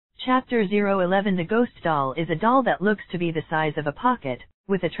Chapter 011 The Ghost Doll is a doll that looks to be the size of a pocket,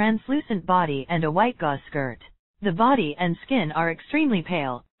 with a translucent body and a white gauze skirt. The body and skin are extremely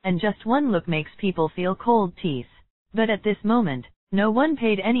pale, and just one look makes people feel cold teeth. But at this moment, no one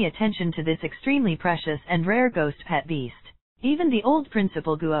paid any attention to this extremely precious and rare ghost pet beast. Even the old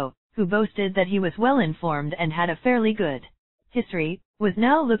Principal Guo, who boasted that he was well informed and had a fairly good history, was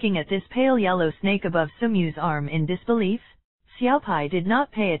now looking at this pale yellow snake above Sumyu's arm in disbelief. Xiaopai did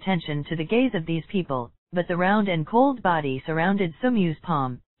not pay attention to the gaze of these people, but the round and cold body surrounded Sumyu's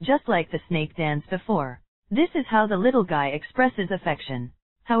palm, just like the snake dance before. This is how the little guy expresses affection.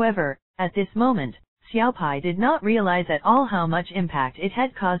 However, at this moment, Xiaopai did not realize at all how much impact it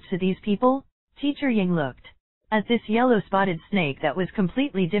had caused to these people. Teacher Ying looked at this yellow-spotted snake that was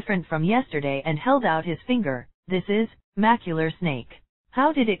completely different from yesterday and held out his finger. This is macular snake.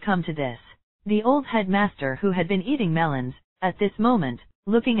 How did it come to this? The old headmaster, who had been eating melons, at this moment,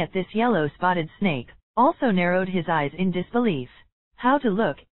 looking at this yellow-spotted snake, also narrowed his eyes in disbelief. How to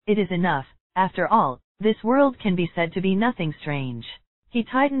look, it is enough. After all, this world can be said to be nothing strange. He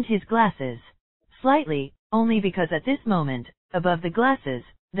tightened his glasses slightly, only because at this moment, above the glasses,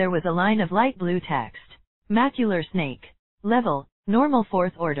 there was a line of light blue text. Macular snake. Level, normal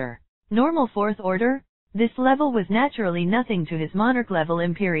 4th order. Normal 4th order? This level was naturally nothing to his monarch level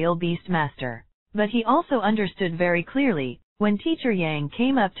Imperial Beast Master. But he also understood very clearly, when Teacher Yang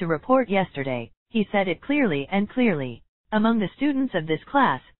came up to report yesterday, he said it clearly and clearly. Among the students of this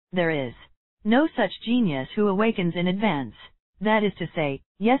class, there is no such genius who awakens in advance. That is to say,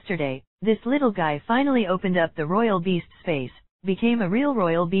 yesterday, this little guy finally opened up the royal beast space, became a real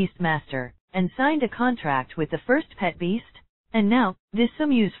royal beast master, and signed a contract with the first pet beast. And now, this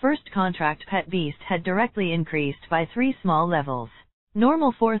Sumyu's first contract pet beast had directly increased by 3 small levels.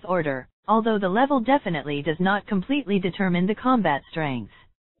 Normal 4th order, although the level definitely does not completely determine the combat strength.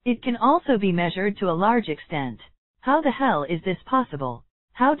 It can also be measured to a large extent. How the hell is this possible?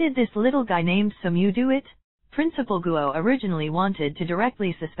 How did this little guy named Sumyu do it? Principal Guo originally wanted to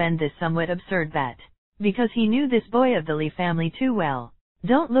directly suspend this somewhat absurd bet, because he knew this boy of the Li family too well.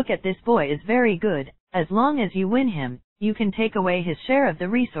 Don't look at this boy is very good, as long as you win him, you can take away his share of the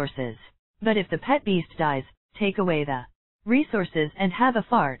resources. But if the pet beast dies, take away the resources and have a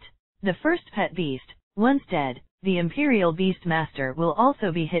fart. The first pet beast, once dead, the Imperial Beast Master will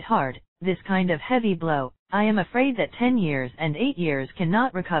also be hit hard. This kind of heavy blow, I am afraid that 10 years and 8 years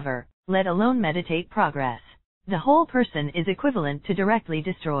cannot recover, let alone meditate progress. The whole person is equivalent to directly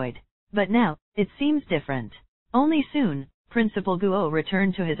destroyed. But now, it seems different. Only soon, Principal Guo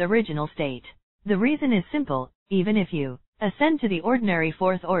returned to his original state. The reason is simple, even if you ascend to the ordinary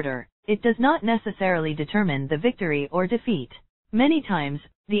 4th order, it does not necessarily determine the victory or defeat. Many times,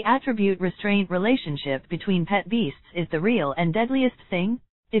 the attribute restraint relationship between pet beasts is the real and deadliest thing.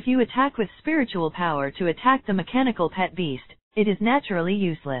 If you attack with spiritual power to attack the mechanical pet beast, it is naturally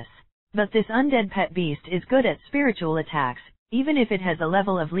useless. But this undead pet beast is good at spiritual attacks. Even if it has a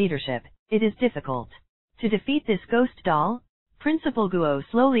level of leadership, it is difficult to defeat this ghost doll. Principal Guo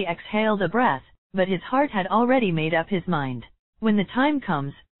slowly exhaled a breath, but his heart had already made up his mind. When the time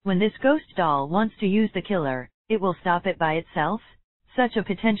comes, when this ghost doll wants to use the killer, it will stop it by itself. Such a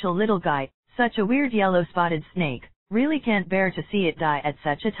potential little guy, such a weird yellow-spotted snake, really can't bear to see it die at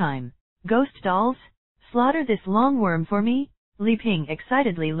such a time. Ghost dolls? Slaughter this long worm for me? Li Ping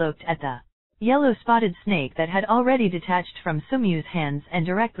excitedly looked at the yellow-spotted snake that had already detached from Sumyu's hands and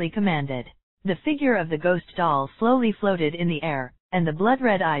directly commanded. The figure of the ghost doll slowly floated in the air, and the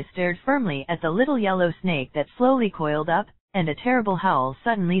blood-red eyes stared firmly at the little yellow snake that slowly coiled up, and a terrible howl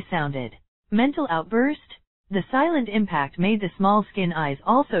suddenly sounded. Mental outburst? The silent impact made the small skin eyes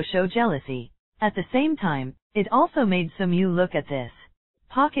also show jealousy. At the same time, it also made Sumyu look at this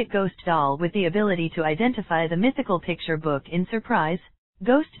pocket ghost doll with the ability to identify the mythical picture book in surprise.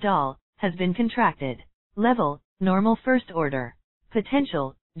 Ghost doll has been contracted. Level, normal 1st order.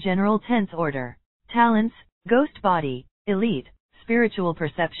 Potential, general 10th order. Talents, ghost body, elite, spiritual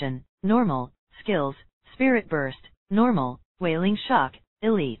perception, normal, skills, spirit burst, normal, wailing shock,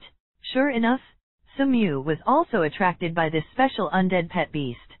 elite. Sure enough, Sumyu was also attracted by this special undead pet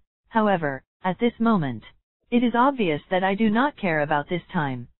beast. However, at this moment, it is obvious that I do not care about this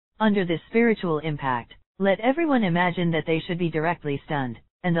time. Under this spiritual impact, let everyone imagine that they should be directly stunned,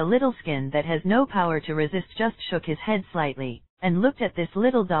 and the little skin that has no power to resist just shook his head slightly, and looked at this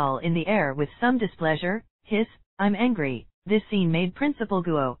little doll in the air with some displeasure. Hiss, I'm angry. This scene made Principal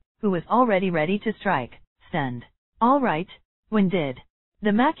Guo, who was already ready to strike, stunned. All right. When did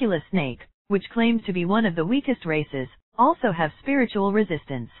the macula snake, which claims to be one of the weakest races, also have spiritual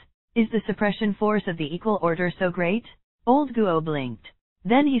resistance? Is the suppression force of the equal order so great? Old Guo blinked.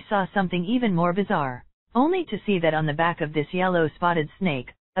 Then he saw something even more bizarre, only to see that on the back of this yellow spotted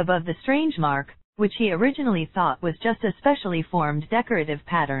snake, above the strange mark, which he originally thought was just a specially formed decorative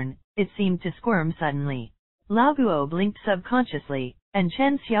pattern, it seemed to squirm suddenly. Lao Guo blinked subconsciously, and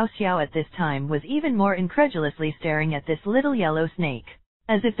Chen Xiao at this time was even more incredulously staring at this little yellow snake.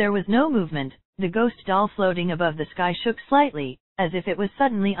 As if there was no movement, the ghost doll floating above the sky shook slightly, as if it was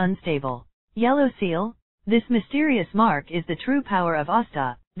suddenly unstable. Yellow seal? This mysterious mark is the true power of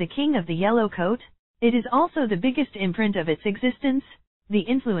Asta, the king of the yellow coat? It is also the biggest imprint of its existence? The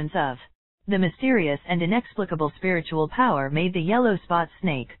influence of the mysterious and inexplicable spiritual power made the yellow spot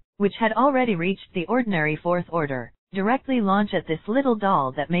snake, which had already reached the ordinary fourth order, directly launch at this little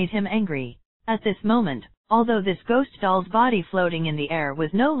doll that made him angry. At this moment, although this ghost doll's body floating in the air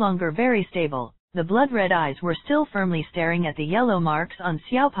was no longer very stable, the blood-red eyes were still firmly staring at the yellow marks on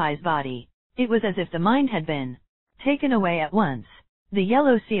Xiaopai's body. It was as if the mind had been taken away at once. The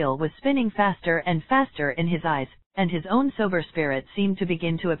yellow seal was spinning faster and faster in his eyes, and his own sober spirit seemed to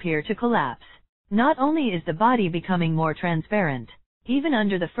begin to appear to collapse. Not only is the body becoming more transparent, even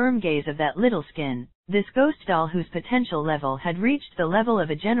under the firm gaze of that little skin, this ghost doll whose potential level had reached the level of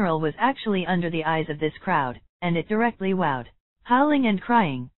a general was actually under the eyes of this crowd, and it directly wowed. Howling and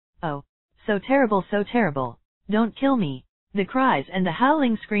crying. Oh, so terrible, don't kill me. The cries and the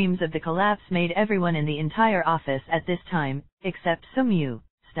howling screams of the collapse made everyone in the entire office at this time, except Sumyu,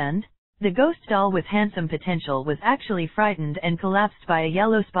 stunned. The ghost doll with handsome potential was actually frightened and collapsed by a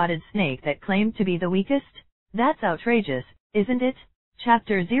yellow-spotted snake that claimed to be the weakest? That's outrageous, isn't it?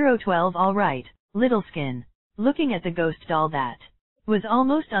 Chapter 012. All right, little skin. Looking at the ghost doll that was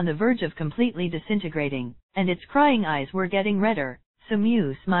almost on the verge of completely disintegrating, and its crying eyes were getting redder,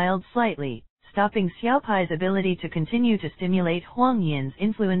 Sumyu smiled slightly, stopping Xiaopai's ability to continue to stimulate Huang Yin's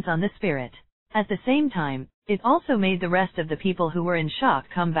influence on the spirit. At the same time, it also made the rest of the people who were in shock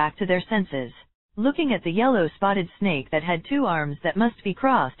come back to their senses. Looking at the yellow-spotted snake that had two arms that must be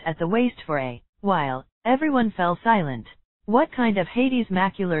crossed at the waist for a while, everyone fell silent. What kind of Hades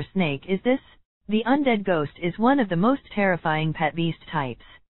macular snake is this? The undead ghost is one of the most terrifying pet beast types.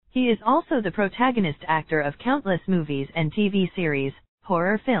 He is also the protagonist actor of countless movies and TV series,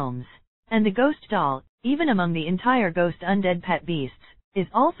 horror films. And the ghost doll, even among the entire ghost undead pet beasts, is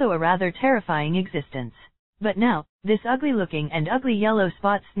also a rather terrifying existence. But now, this ugly-looking and ugly yellow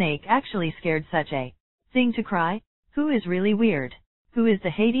spot snake actually scared such a thing to cry? Who is really weird? Who is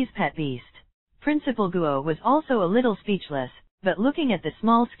the Hades pet beast? Principal Guo was also a little speechless, but looking at the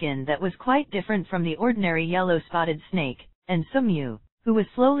small skin that was quite different from the ordinary yellow-spotted snake, and Sumyu, who was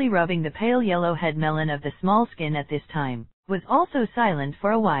slowly rubbing the pale yellow head melon of the small skin at this time, was also silent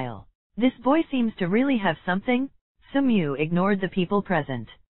for a while. This boy seems to really have something? Sumyu ignored the people present,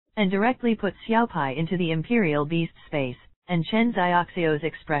 and directly put Xiaopai into the imperial beast space, and Chen Xiaoxio's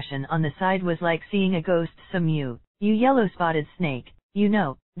expression on the side was like seeing a ghost. Sumyu, you yellow-spotted snake, you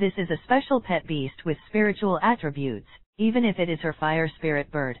know, this is a special pet beast with spiritual attributes, even if it is her fire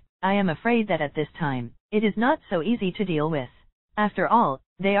spirit bird. I am afraid that at this time, it is not so easy to deal with. After all,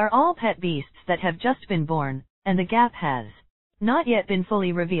 they are all pet beasts that have just been born, and the gap has not yet been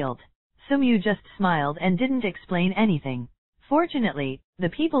fully revealed. Sumyu just smiled and didn't explain anything. Fortunately, the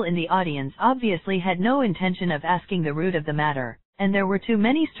people in the audience obviously had no intention of asking the root of the matter, and there were too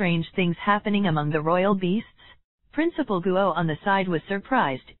many strange things happening among the royal beasts. Principal Guo on the side was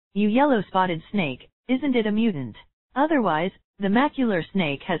surprised. You yellow-spotted snake, isn't it a mutant? Otherwise, the macular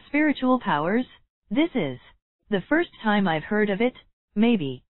snake has spiritual powers? This is the first time I've heard of it.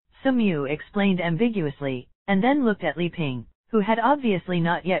 Maybe. Sumyu explained ambiguously, and then looked at Li Ping, who had obviously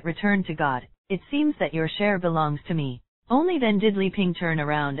not yet returned to God. It seems that your share belongs to me. Only then did Li Ping turn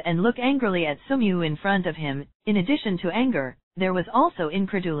around and look angrily at Sumyu in front of him. In addition to anger, there was also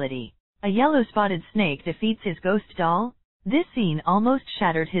incredulity. A yellow-spotted snake defeats his ghost doll? This scene almost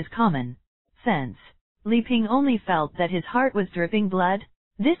shattered his common sense. Li Ping only felt that his heart was dripping blood.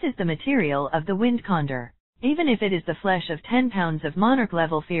 This is the material of the wind condor. Even if it is the flesh of 10 pounds of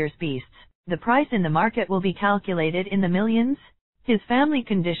monarch-level fierce beasts, the price in the market will be calculated in the millions. His family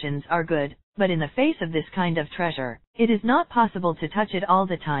conditions are good, but in the face of this kind of treasure, it is not possible to touch it all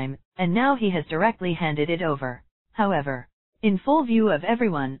the time, and now he has directly handed it over. However, in full view of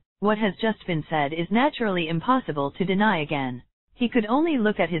everyone, what has just been said is naturally impossible to deny again. He could only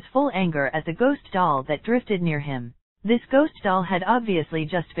look at his full anger at the ghost doll that drifted near him. This ghost doll had obviously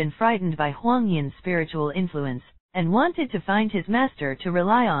just been frightened by Huang Yin's spiritual influence, and wanted to find his master to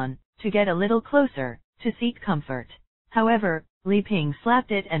rely on, to get a little closer, to seek comfort. However, Li Ping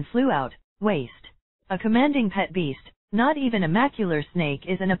slapped it and flew out. Waste. A commanding pet beast, not even a macular snake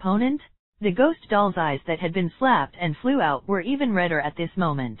is an opponent? The ghost doll's eyes that had been slapped and flew out were even redder at this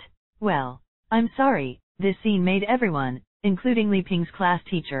moment. Well, I'm sorry, this scene made everyone, including Li Ping's class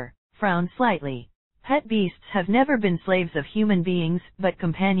teacher, frown slightly. Pet beasts have never been slaves of human beings, but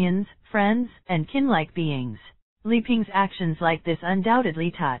companions, friends, and kin-like beings. Li Ping's actions like this undoubtedly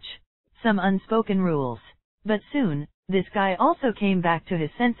touch some unspoken rules. But soon, this guy also came back to his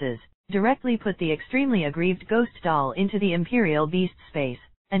senses, directly put the extremely aggrieved ghost doll into the Imperial Beast space,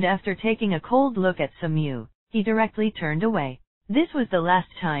 and after taking a cold look at Sumyu, he directly turned away. This was the last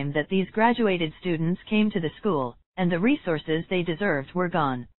time that these graduated students came to the school, and the resources they deserved were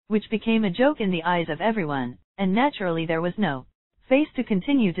gone, which became a joke in the eyes of everyone, and naturally there was no face to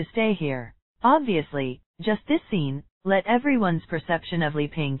continue to stay here. Obviously, just this scene, let everyone's perception of Li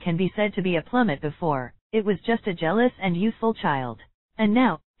Ping can be said to be a plummet. Before, it was just a jealous and youthful child. And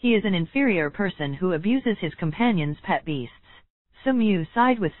now, he is an inferior person who abuses his companions' pet beasts. Sumyu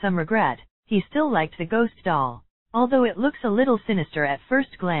sighed with some regret. He still liked the ghost doll. Although it looks a little sinister at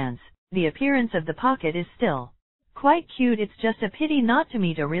first glance, the appearance of the pocket is still quite cute. It's just a pity not to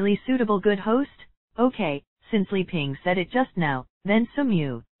meet a really suitable good host. Okay, since Li Ping said it just now, then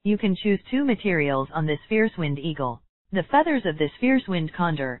Sumyu, you can choose 2 materials on this fierce wind eagle. The feathers of this fierce wind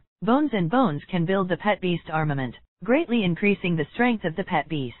condor, bones can build the pet beast armament, greatly increasing the strength of the pet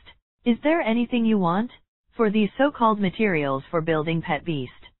beast. Is there anything you want? For these so-called materials for building pet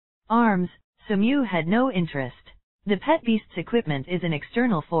beast arms, Sumyu had no interest. The pet beast's equipment is an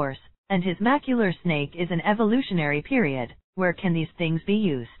external force, and his macular snake is an evolutionary period. Where can these things be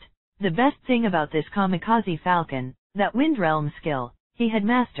used? The best thing about this kamikaze falcon, that wind realm skill, he had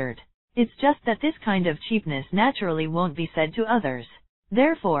mastered. It's just that this kind of cheapness naturally won't be said to others.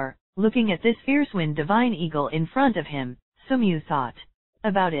 Therefore, looking at this fierce wind divine eagle in front of him, Sumyu thought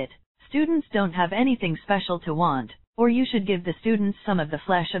about it. Students don't have anything special to want, or you should give the students some of the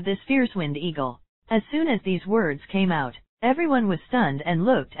flesh of this fierce wind eagle. As soon as these words came out, everyone was stunned and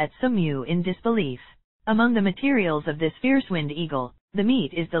looked at Sumyu in disbelief. Among the materials of this fierce wind eagle, the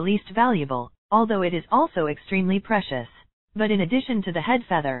meat is the least valuable, although it is also extremely precious. But in addition to the head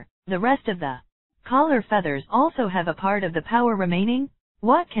feather, the rest of the collar feathers also have a part of the power remaining.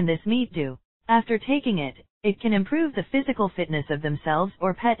 What can this meat do? After taking it, it can improve the physical fitness of themselves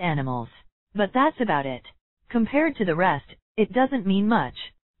or pet animals. But that's about it. Compared to the rest, it doesn't mean much.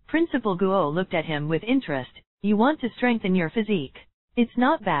 Principal Guo looked at him with interest. You want to strengthen your physique. It's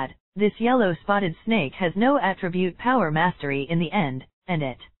not bad. This yellow spotted snake has no attribute power mastery in the end, and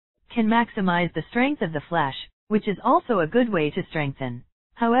it can maximize the strength of the flesh, which is also a good way to strengthen.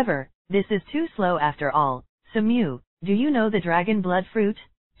 However, this is too slow after all. Sumyu, do you know the dragon blood fruit?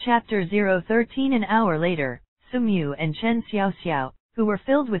 Chapter 013. An hour later, Sumyu and Chen Xiaoxiao, who were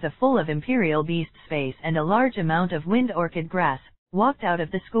filled with a full of imperial beast space and a large amount of wind orchid grass, walked out of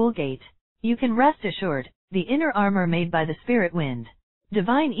the school gate. You can rest assured, the inner armor made by the spirit wind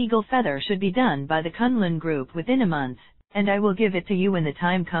divine eagle feather should be done by the Kunlun group within a month, and I will give it to you when the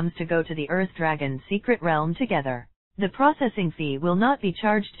time comes to go to the Earth Dragon secret realm together. The processing fee will not be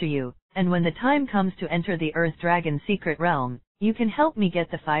charged to you, and when the time comes to enter the Earth Dragon secret realm, you can help me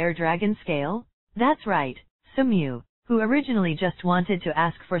get the Fire Dragon scale? That's right, Sumyu, who originally just wanted to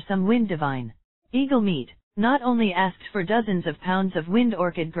ask for some wind divine eagle meat, not only asked for dozens of pounds of wind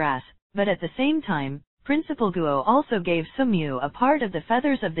orchid grass, but at the same time, Principal Guo also gave Sumyu a part of the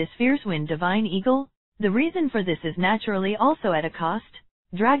feathers of this fierce wind divine eagle. The reason for this is naturally also at a cost.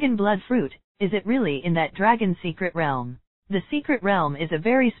 Dragon blood fruit, is it really in that dragon secret realm? The secret realm is a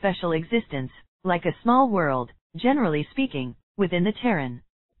very special existence, like a small world, generally speaking, within the Terran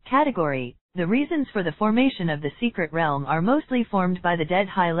category. The reasons for the formation of the secret realm are mostly formed by the dead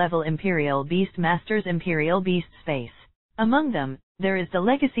high-level Imperial Beast Master's Imperial Beast space. Among them, there is the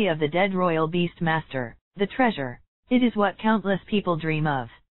legacy of the dead Royal Beast Master, the treasure. It is what countless people dream of.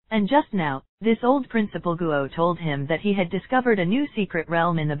 And just now, this old Principal Guo told him that he had discovered a new secret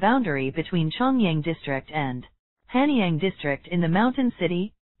realm in the boundary between Chongyang District and Hanyang District in the mountain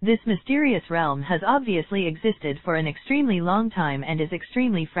city. This mysterious realm has obviously existed for an extremely long time and is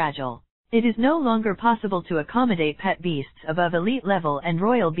extremely fragile. It is no longer possible to accommodate pet beasts above elite level and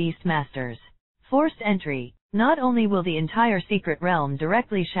royal beast masters. Forced entry. Not only will the entire secret realm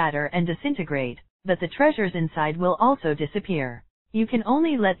directly shatter and disintegrate, but the treasures inside will also disappear. You can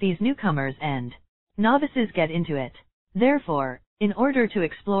only let these newcomers and novices get into it. Therefore, in order to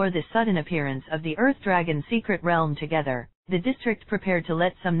explore this sudden appearance of the Earth Dragon secret realm together, the district prepared to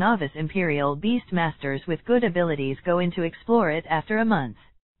let some novice Imperial Beast Masters with good abilities go in to explore it after a month.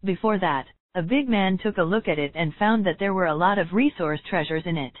 Before that, a big man took a look at it and found that there were a lot of resource treasures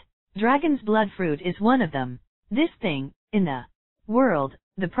in it. Dragon's blood fruit is one of them. This thing, in the world,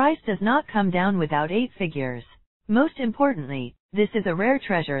 The price does not come down without 8 figures. Most importantly, this is a rare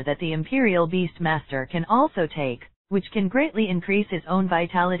treasure that the Imperial Beast Master can also take, which can greatly increase his own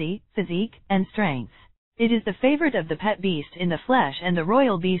vitality, physique, and strength. It is the favorite of the pet beast in the flesh and the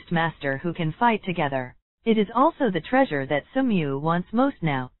Royal Beast Master who can fight together. It is also the treasure that Sumyu wants most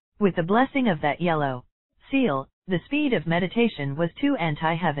now. With the blessing of that yellow seal, the speed of meditation was too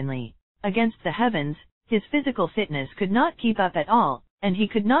anti-heavenly. Against the heavens, his physical fitness could not keep up at all, and he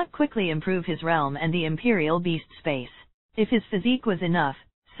could not quickly improve his realm and the Imperial Beast space. If his physique was enough,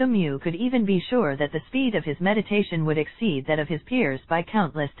 Sumyu could even be sure that the speed of his meditation would exceed that of his peers by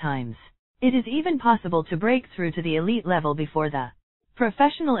countless times. It is even possible to break through to the elite level before the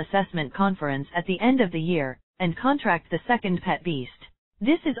professional assessment conference at the end of the year, and contract the second pet beast.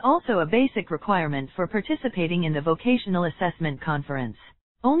 This is also a basic requirement for participating in the vocational assessment conference.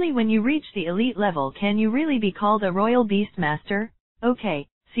 Only when you reach the elite level can you really be called a Royal Beast Master. Okay,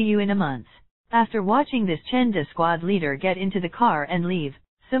 see you in a month. After watching this Chenda squad leader get into the car and leave,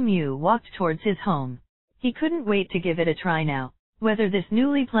 Sumyu walked towards his home. He couldn't wait to give it a try now. Whether this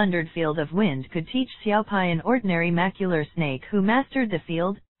newly plundered field of wind could teach Xiaopai, an ordinary macular snake who mastered the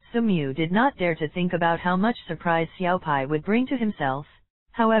field, Sumyu did not dare to think about how much surprise Xiaopai would bring to himself.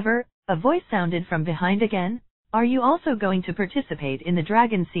 However, a voice sounded from behind again. Are you also going to participate in the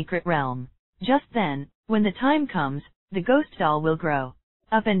dragon's secret realm? Just then, when the time comes, the ghost doll will grow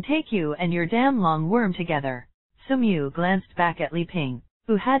up and take you and your damn long worm together. Sumyu glanced back at Li Ping,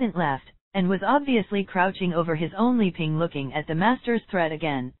 who hadn't left, and was obviously crouching over his own Li Ping looking at the master's threat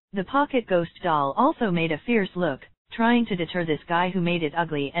again. The pocket ghost doll also made a fierce look, trying to deter this guy who made it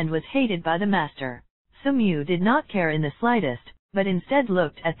ugly and was hated by the master. Sumyu did not care in the slightest, but instead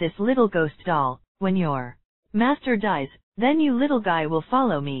looked at this little ghost doll. When your master dies, then you little guy will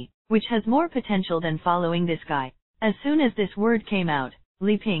follow me, which has more potential than following this guy. As soon as this word came out,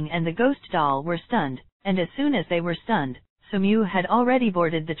 Li Ping and the ghost doll were stunned, and as soon as they were stunned, Sumyu had already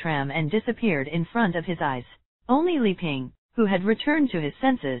boarded the tram and disappeared in front of his eyes. Only Li Ping, who had returned to his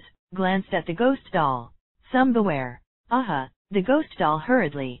senses, glanced at the ghost doll. Some beware. Aha! The ghost doll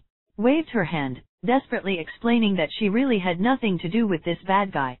hurriedly waved her hand, desperately explaining that she really had nothing to do with this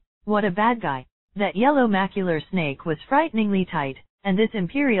bad guy. What a bad guy! That yellow macular snake was frighteningly tight, and this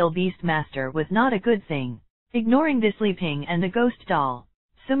Imperial Beast Master was not a good thing. Ignoring this Li Ping and the ghost doll,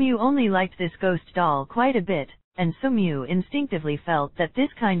 Sumyu only liked this ghost doll quite a bit, and Sumyu instinctively felt that this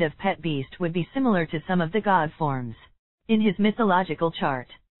kind of pet beast would be similar to some of the god forms in his mythological chart.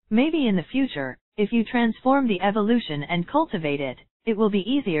 Maybe in the future, if you transform the evolution and cultivate it, it will be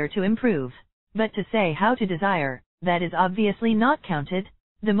easier to improve. But to say how to desire, that is obviously not counted.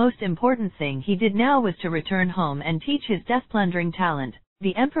 The most important thing he did now was to return home and teach his death-plundering talent,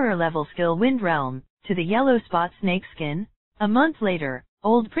 the Emperor-level skill Wind Realm, to the yellow spot snake skin. A month later,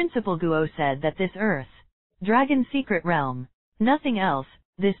 old Principal Guo said that this Earth Dragon secret realm, nothing else,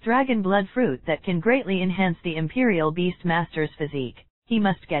 this dragon blood fruit that can greatly enhance the Imperial Beast Master's physique, he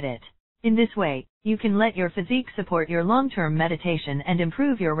must get it. In this way, you can let your physique support your long-term meditation and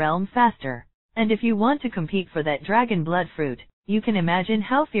improve your realm faster. And if you want to compete for that dragon blood fruit, you can imagine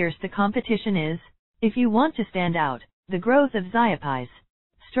how fierce the competition is. If you want to stand out, the growth of Xiaopai's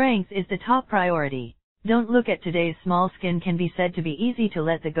strength is the top priority. Don't look at today's small skin can be said to be easy to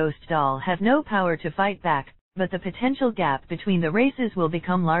let the ghost doll have no power to fight back, but the potential gap between the races will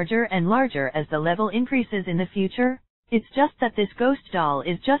become larger and larger as the level increases in the future. It's just that this ghost doll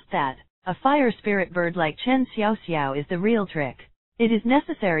is just that, a fire spirit bird like Chen Xiao Xiao is the real trick. It is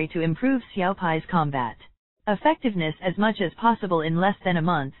necessary to improve Xiaopai's combat effectiveness as much as possible in less than a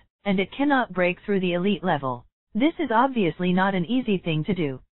month, and it cannot break through the elite level. This is obviously not an easy thing to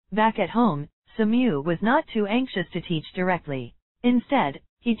do. Back at home, Sumyu was not too anxious to teach directly. Instead,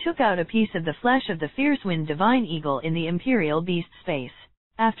 he took out a piece of the flesh of the fierce wind divine eagle in the Imperial Beast space.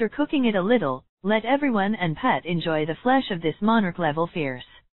 After cooking it a little, let everyone and pet enjoy the flesh of this monarch-level fierce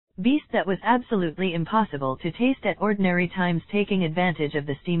beast that was absolutely impossible to taste at ordinary times. Taking advantage of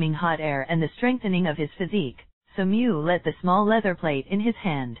the steaming hot air and the strengthening of his physique, Sumyu let the small leather plate in his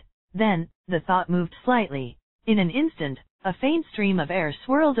hand. Then, the thought moved slightly. In an instant, a faint stream of air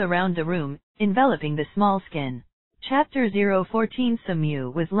swirled around the room, enveloping the small skin. Chapter 014.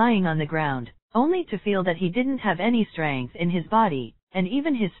 Sumyu was lying on the ground, only to feel that he didn't have any strength in his body, and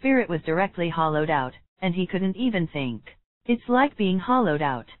even his spirit was directly hollowed out, and he couldn't even think. It's like being hollowed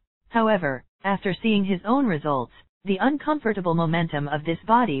out. However, after seeing his own results, the uncomfortable momentum of this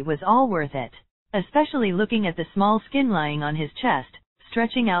body was all worth it. Especially looking at the small skin lying on his chest,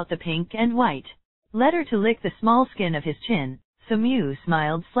 stretching out the pink and white letter to lick the small skin of his chin, Sumyu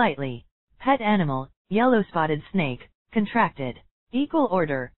smiled slightly. Pet animal, yellow spotted snake, contracted. Equal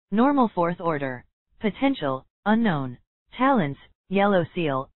order, normal 4th order. Potential, unknown. Talents, yellow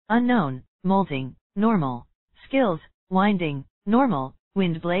seal, unknown, molting, normal. Skills, winding, normal,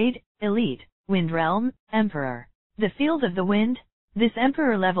 wind blade, elite, wind realm, emperor. The field of the wind? This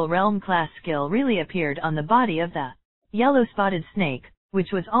emperor level realm class skill really appeared on the body of the yellow spotted snake,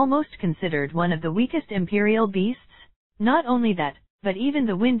 which was almost considered one of the weakest imperial beasts. Not only that, but even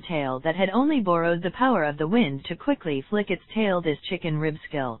the wind tail that had only borrowed the power of the wind to quickly flick its tail, this chicken rib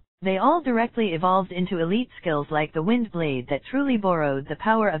skill, they all directly evolved into elite skills like the wind blade that truly borrowed the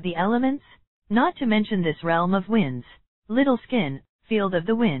power of the elements. Not to mention this realm of winds. Little skin, field of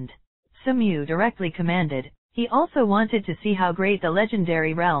the wind. Sumyu directly commanded. He also wanted to see how great the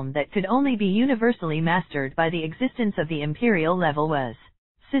legendary realm that could only be universally mastered by the existence of the imperial level was.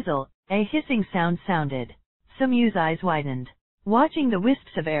 Sizzle, a hissing sound sounded. Sumyu's eyes widened. Watching the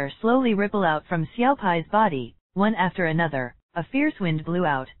wisps of air slowly ripple out from Xiaopai's body, one after another, a fierce wind blew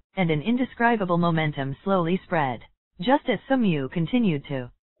out, and an indescribable momentum slowly spread. Just as Sumyu continued to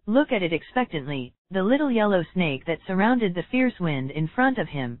look at it expectantly, the little yellow snake that surrounded the fierce wind in front of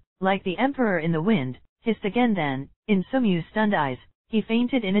him, like the emperor in the wind, hissed again. Then, in Sumyu's stunned eyes, he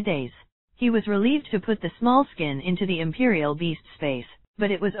fainted in a daze. He was relieved to put the small skin into the imperial beast space,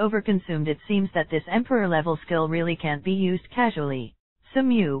 but it was overconsumed. It seems that this emperor-level skill really can't be used casually.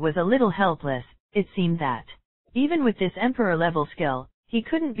 Sumyu was a little helpless. It seemed that, even with this emperor-level skill, he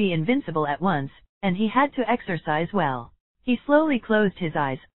couldn't be invincible at once, and he had to exercise well. He slowly closed his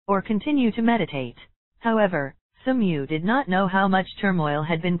eyes, or continue to meditate. However, Sumyu did not know how much turmoil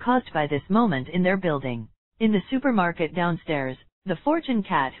had been caused by this moment in their building. In the supermarket downstairs, the fortune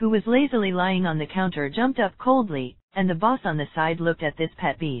cat who was lazily lying on the counter jumped up coldly, and the boss on the side looked at this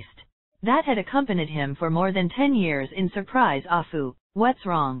pet beast that had accompanied him for more than 10 years in surprise. Afu, what's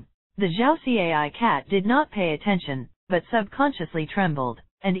wrong? The Zhaoxiai cat did not pay attention, but subconsciously trembled,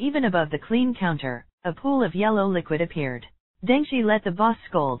 and even above the clean counter, a pool of yellow liquid appeared. Dengshi let the boss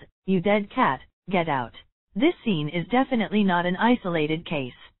scold, "You dead cat, get out." This scene is definitely not an isolated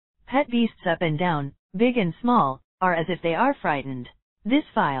case. Pet beasts up and down, big and small, are as if they are frightened. This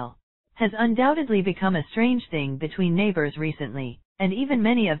file has undoubtedly become a strange thing between neighbors recently, and even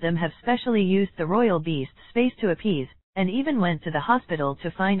many of them have specially used the royal beast space to appease, and even went to the hospital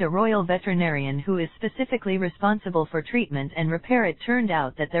to find a royal veterinarian who is specifically responsible for treatment and repair. It turned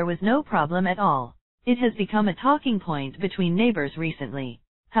out that there was no problem at all. It has become a talking point between neighbors recently.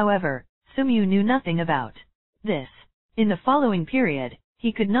 However, Sumyu knew nothing about this. In the following period,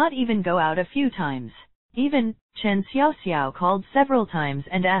 he could not even go out a few times. Even, Chen Xiaoxiao called several times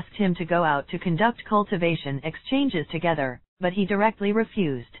and asked him to go out to conduct cultivation exchanges together, but he directly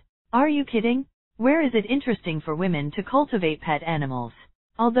refused. Are you kidding? Where is it interesting for women to cultivate pet animals?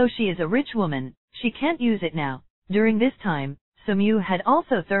 Although she is a rich woman, she can't use it now. During this time, Sumyu had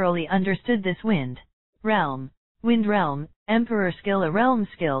also thoroughly understood this wind realm, emperor skill, a realm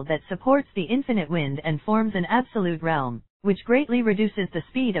skill that supports the infinite wind and forms an absolute realm, which greatly reduces the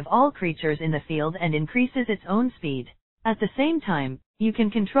speed of all creatures in the field and increases its own speed. At the same time, you can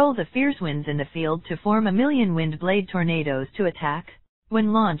control the fierce winds in the field to form a million wind blade tornadoes to attack.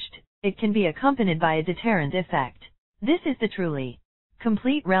 When launched, it can be accompanied by a deterrent effect. This is the truly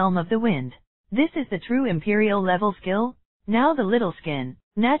complete realm of the wind. This is the true imperial level skill. Now the little skin,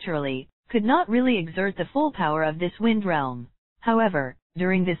 naturally, could not really exert the full power of this wind realm. However,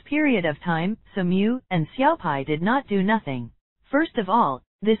 during this period of time, Sumyu and Xiaopai did not do nothing. First of all,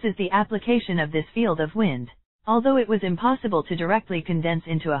 this is the application of this field of wind. Although it was impossible to directly condense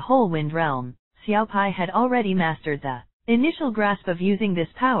into a whole wind realm, Xiaopai had already mastered the initial grasp of using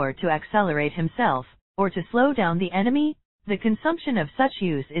this power to accelerate himself, or to slow down the enemy. The consumption of such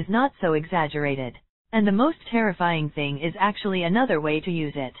use is not so exaggerated. And the most terrifying thing is actually another way to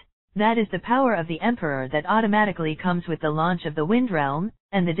use it. That is the power of the Emperor that automatically comes with the launch of the Wind Realm,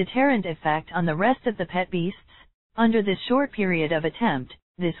 and the deterrent effect on the rest of the pet beasts. Under this short period of attempt,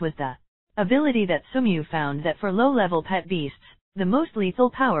 this was the ability that Sumyu found that for low-level pet beasts, the most lethal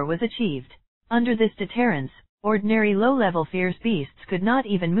power was achieved. Under this deterrence, ordinary low-level fierce beasts could not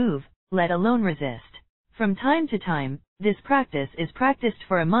even move, let alone resist. From time to time, this practice is practiced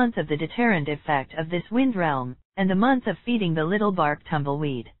for a month of the deterrent effect of this wind realm, and the month of feeding the little bark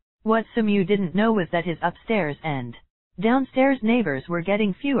tumbleweed. What Sumyu didn't know was that his upstairs and downstairs neighbors were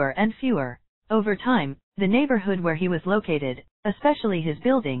getting fewer and fewer. Over time, the neighborhood where he was located, especially his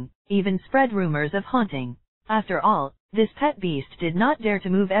building, even spread rumors of haunting. After all, this pet beast did not dare to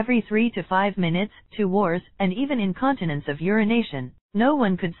move every 3 to 5 minutes, to wars, and even incontinence of urination. No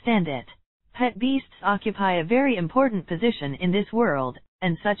one could stand it. Pet beasts occupy a very important position in this world,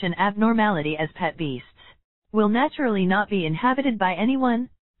 and such an abnormality as pet beasts will naturally not be inhabited by anyone.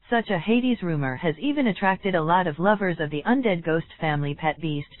 Such a Hades rumor has even attracted a lot of lovers of the undead ghost family pet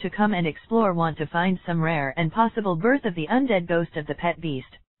beast to come and explore, want to find some rare and possible birth of the undead ghost of the pet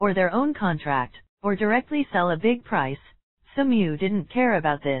beast, or their own contract, or directly sell a big price. Sumyu didn't care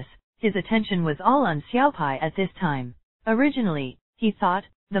about this. His attention was all on Xiaopai at this time. Originally, he thought,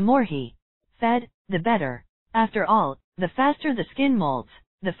 the more he fed, the better. After all, the faster the skin molts,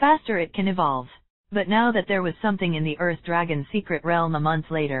 the faster it can evolve. But now that there was something in the Earth Dragon secret realm a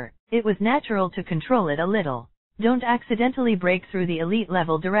month later, it was natural to control it a little. Don't accidentally break through the elite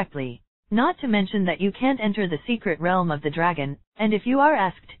level directly. Not to mention that you can't enter the secret realm of the dragon, and if you are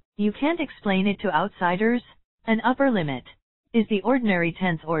asked, you can't explain it to outsiders. An upper limit is the ordinary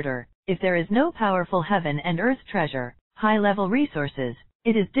 10th order. If there is no powerful heaven and earth treasure, high-level resources,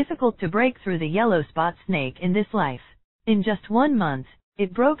 it is difficult to break through the yellow spot snake in this life. In just 1 month,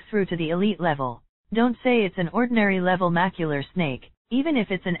 it broke through to the elite level. Don't say it's an ordinary level macular snake, even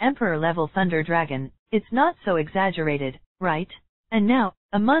if it's an emperor level thunder dragon, it's not so exaggerated, right? And now,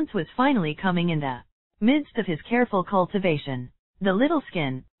 a month was finally coming in the midst of his careful cultivation. The little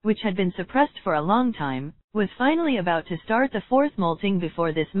skin, which had been suppressed for a long time, was finally about to start the 4th molting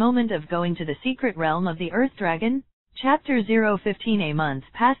before this moment of going to the secret realm of the Earth Dragon. Chapter 015. A month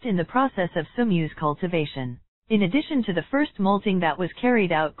passed in the process of Sumyu's cultivation. In addition to the first molting that was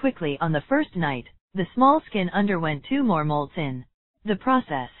carried out quickly on the first night, the small skin underwent 2 more molts in the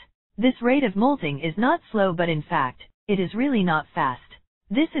process. This rate of molting is not slow, but in fact, it is really not fast.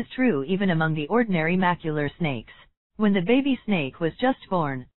 This is true even among the ordinary macular snakes. When the baby snake was just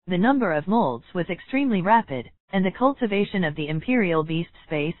born, the number of molts was extremely rapid, and the cultivation of the Imperial Beast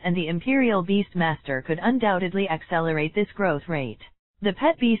Space and the Imperial Beast Master could undoubtedly accelerate this growth rate. The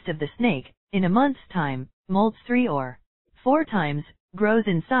pet beast of the snake, in a month's time, molts 3 or 4 times, grows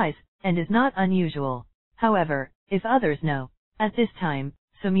in size, and is not unusual. However, if others know, at this time,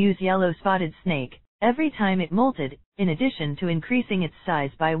 Sumyu's yellow-spotted snake, every time it molted, in addition to increasing its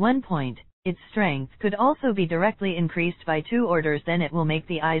size by 1 point, its strength could also be directly increased by 2 orders. Then it will make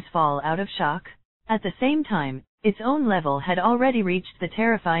the eyes fall out of shock. At the same time, its own level had already reached the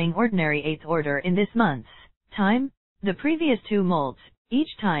terrifying ordinary 8th order in this month's time. The previous 2 molts,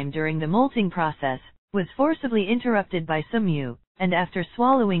 each time during the molting process, was forcibly interrupted by Sumyu, and after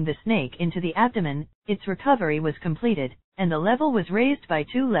swallowing the snake into the abdomen, its recovery was completed, and the level was raised by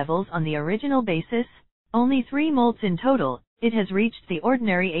 2 levels on the original basis. Only 3 molts in total, it has reached the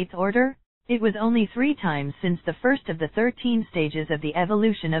ordinary 8th order. It was only 3 times since the first of the 13 stages of the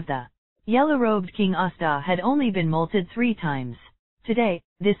evolution of the yellow-robed King Asta had only been molted 3 times. Today,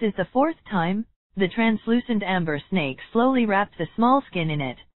 this is the 4th time. The translucent amber snake slowly wrapped the small skin in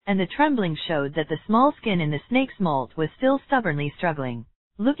it, and the trembling showed that the small skin in the snake's molt was still stubbornly struggling.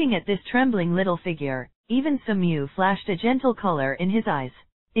 Looking at this trembling little figure, even Sumyu flashed a gentle color in his eyes.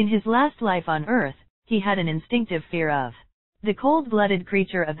 In his last life on Earth, he had an instinctive fear of the cold-blooded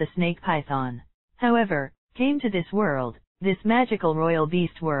creature of the snake python. However, came to this world, this magical royal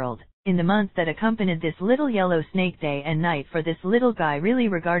beast world, in the month that accompanied this little yellow snake day and night, for this little guy really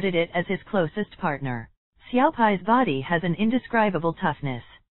regarded it as his closest partner. Xiaopai's body has an indescribable toughness.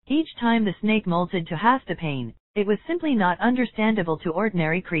 Each time the snake molted to half the pain, it was simply not understandable to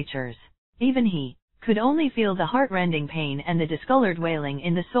ordinary creatures. Even he could only feel the heart-rending pain and the discolored wailing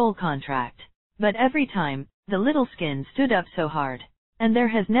in the soul contract. But every time, the little skin stood up so hard, and there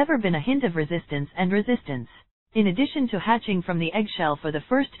has never been a hint of resistance. In addition to hatching from the eggshell for the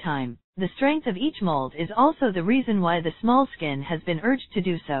first time, the strength of each mold is also the reason why the small skin has been urged to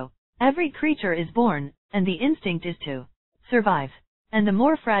do so. Every creature is born, and the instinct is to survive. And the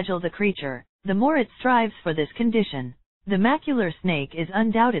more fragile the creature, the more it strives for this condition. The macular snake is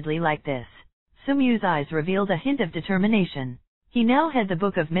undoubtedly like this. Sumyu's eyes revealed a hint of determination. He now had the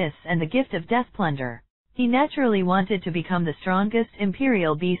Book of Myths and the gift of Death Plunder. He naturally wanted to become the strongest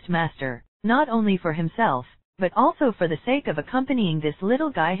Imperial Beast Master, not only for himself, but also for the sake of accompanying this little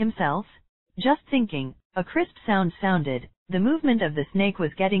guy himself. Just thinking, a crisp sound sounded. The movement of the snake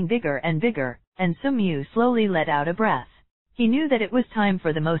was getting bigger and bigger, and Sumyu slowly let out a breath. He knew that it was time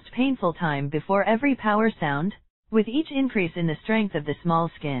for the most painful time before every power sound. With each increase in the strength of the small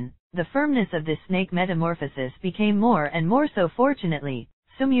skin, the firmness of this snake metamorphosis became more and more so. Fortunately,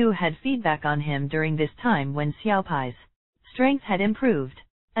 Sumyu had feedback on him during this time when Xiaopai's strength had improved.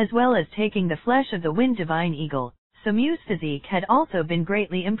 As well as taking the flesh of the wind divine eagle, Sumyu's physique had also been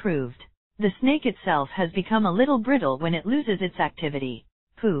greatly improved. The snake itself has become a little brittle when it loses its activity.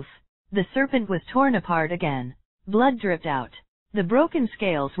 Poof! The serpent was torn apart again. Blood dripped out. The broken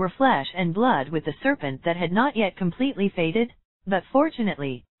scales were flesh and blood with the serpent that had not yet completely faded. But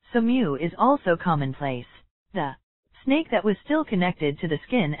fortunately, Sumyu is also commonplace. The snake that was still connected to the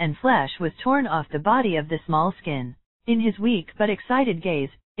skin and flesh was torn off the body of the small skin. In his weak but excited gaze,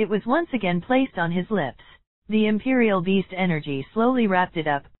 it was once again placed on his lips. The imperial beast energy slowly wrapped it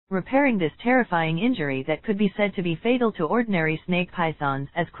up, repairing this terrifying injury that could be said to be fatal to ordinary snake pythons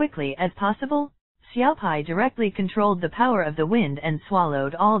as quickly as possible. Xiaopai directly controlled the power of the wind and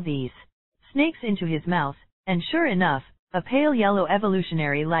swallowed all these snakes into his mouth, and sure enough, a pale yellow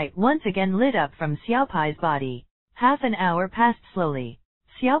evolutionary light once again lit up from Xiaopai's body. Half an hour passed slowly.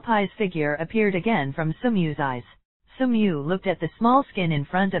 Xiaopai's figure appeared again from Sumyu's eyes. Sumyu looked at the small skin in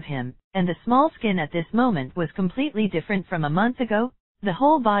front of him, and the small skin at this moment was completely different from a month ago. The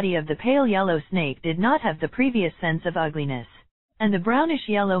whole body of the pale yellow snake did not have the previous sense of ugliness, and the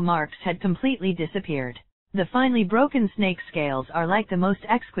brownish-yellow marks had completely disappeared. The finely broken snake scales are like the most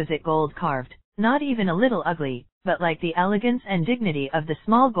exquisite gold carved, not even a little ugly, but like the elegance and dignity of the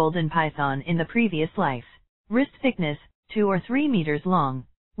small golden python in the previous life. Wrist thickness, 2 or 3 meters long.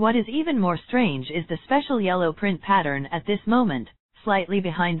 What is even more strange is the special yellow print pattern at this moment, slightly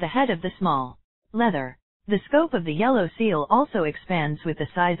behind the head of the small leather. The scope of the yellow seal also expands with the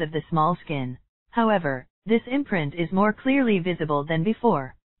size of the small skin. However, this imprint is more clearly visible than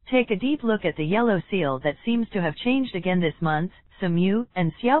before. Take a deep look at the yellow seal that seems to have changed again this month. Sumyu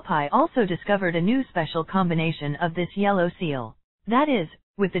and Xiaopai also discovered a new special combination of this yellow seal. That is,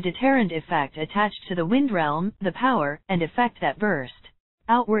 with the deterrent effect attached to the wind realm, the power and effect that burst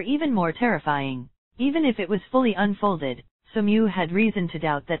out were even more terrifying. Even if it was fully unfolded, Sumyu had reason to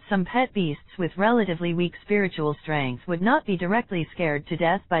doubt that some pet beasts with relatively weak spiritual strength would not be directly scared to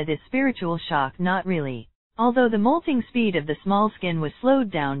death by this spiritual shock. Not really. Although the molting speed of the small skin was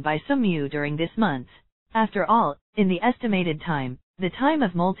slowed down by Sumyu during this month. After all, in the estimated time, the time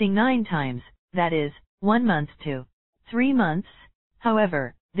of molting 9 times, that is, 1 month to 3 months.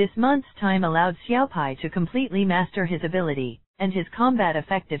 However, this month's time allowed Xiaopai to completely master his ability, and his combat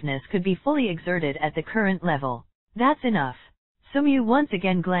effectiveness could be fully exerted at the current level. That's enough. Sumyu once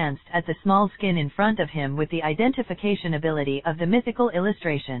again glanced at the small skin in front of him with the identification ability of the mythical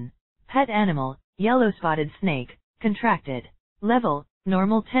illustration. Pet animal, yellow-spotted snake, contracted. Level,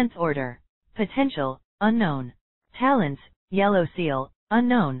 normal 10th order. Potential, unknown. Talents, yellow seal,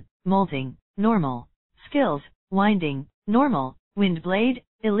 unknown, molting, normal. Skills, winding, normal, wind blade,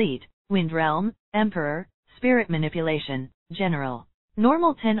 elite, wind realm, emperor, spirit manipulation, general.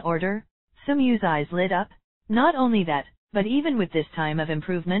 Normal 10 order. Sumyu's eyes lit up. Not only that, but even with this time of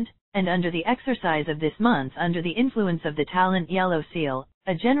improvement, and under the exercise of this month under the influence of the talent yellow seal,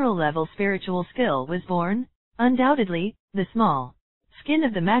 a general level spiritual skill was born. Undoubtedly, the small skin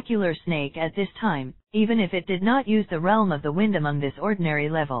of the macular snake at this time, even if it did not use the realm of the wind among this ordinary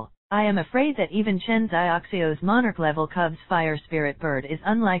level, I am afraid that even Chen Zioxio's monarch level cub's fire spirit bird is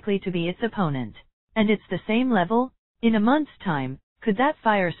unlikely to be its opponent. And it's the same level? In a month's time, could that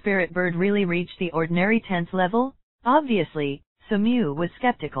fire spirit bird really reach the ordinary 10th level? Obviously, Sumyu was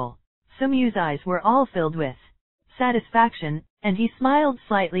skeptical. Sumyu's eyes were all filled with satisfaction, and he smiled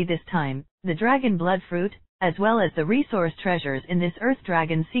slightly this time. The dragon blood fruit, as well as the resource treasures in this earth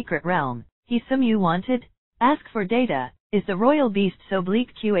dragon secret realm, Sumyu wanted. Ask for data. Is the royal beast so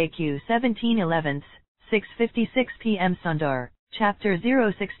bleak? QAQ 17/11, 6:56 p.m. Sondar, Chapter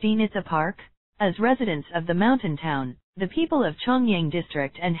 016. It's a park. As residents of the mountain town, the people of Chongyang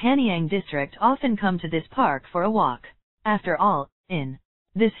District and Hanyang District often come to this park for a walk. After all, in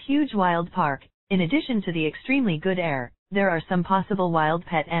this huge wild park, in addition to the extremely good air, there are some possible wild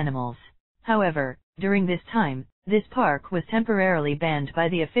pet animals. However, during this time, this park was temporarily banned by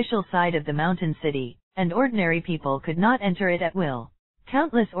the official side of the mountain city, and ordinary people could not enter it at will.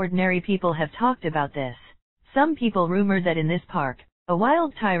 Countless ordinary people have talked about this. Some people rumored that in this park, a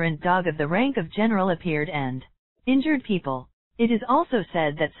wild tyrant dog of the rank of general appeared and injured people. It is also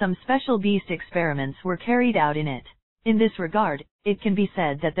said that some special beast experiments were carried out in it. In this regard, it can be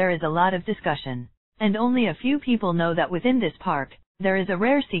said that there is a lot of discussion, and only a few people know that within this park, there is a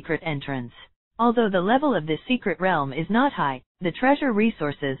rare secret entrance. Although the level of this secret realm is not high, the treasure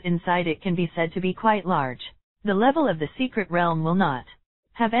resources inside it can be said to be quite large. The level of the secret realm will not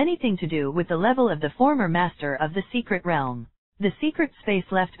have anything to do with the level of the former master of the secret realm. The secret space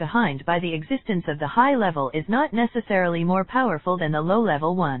left behind by the existence of the high level is not necessarily more powerful than the low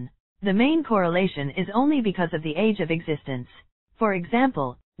level one. The main correlation is only because of the age of existence. For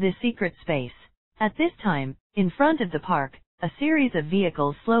example, this secret space. At this time, in front of the park, a series of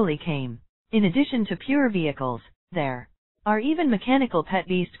vehicles slowly came. In addition to pure vehicles, there are even mechanical pet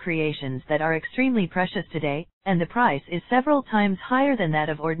beast creations that are extremely precious today, and the price is several times higher than that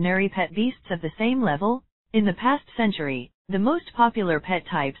of ordinary pet beasts of the same level. In the past century, The most popular pet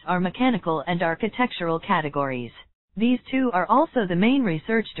types are mechanical and architectural categories. These two are also the main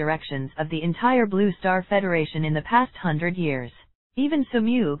research directions of the entire Blue Star Federation in the past 100 years. Even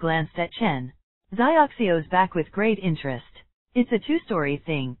Sumyu glanced at Chen Xiaoxiu's back with great interest. It's a two-story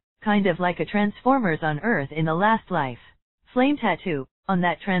thing, kind of like a Transformers on Earth in the last life. Flame tattoo. On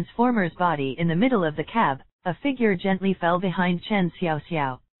that Transformer's body in the middle of the cab, a figure gently fell behind Chen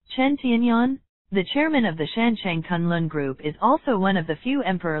Xiaoxiao. Chen Tianyan, the chairman of the Shancheng Kunlun group, is also one of the few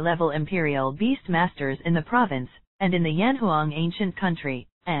emperor-level imperial beast masters in the province, and in the Yanhuang ancient country,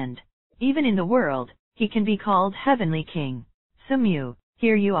 and, even in the world, he can be called Heavenly King. Sumyu,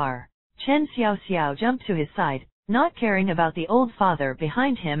 here you are. Chen Xiaoxiao jumped to his side, not caring about the old father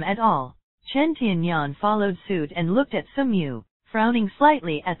behind him at all. Chen Tianyan followed suit and looked at Sumyu, frowning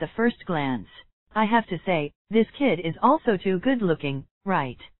slightly at the first glance. I have to say, this kid is also too good-looking,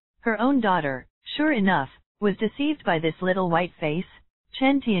 right? Her own daughter, sure enough, was deceived by this little white face.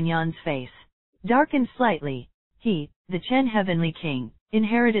 Chen Tianyan's face darkened slightly. He, the Chen Heavenly King,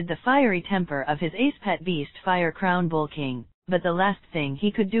 inherited the fiery temper of his ace pet beast Fire Crown Bull King, but the last thing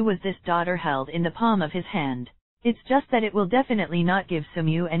he could do was this daughter held in the palm of his hand. It's just that it will definitely not give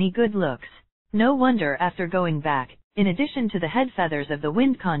Sumyu any good looks. No wonder after going back, in addition to the head feathers of the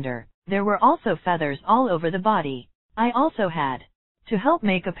wind condor, there were also feathers all over the body. I also had to help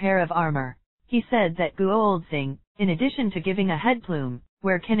make a pair of armor. He said that Guo old thing, in addition to giving a head plume,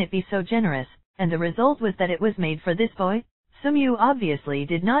 where can it be so generous, and the result was that it was made for this boy? Sumyu obviously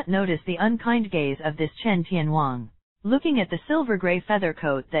did not notice the unkind gaze of this Chen Tianwang. Looking at the silver-gray feather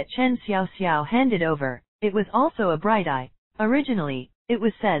coat that Chen Xiaoxiao handed over, it was also a bright eye. Originally, it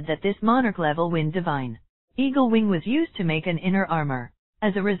was said that this monarch-level wind divine eagle wing was used to make an inner armor.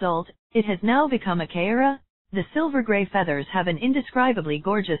 As a result, it has now become a Kaira. The silver-gray feathers have an indescribably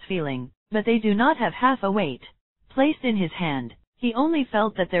gorgeous feeling, but they do not have half a weight. Placed in his hand, he only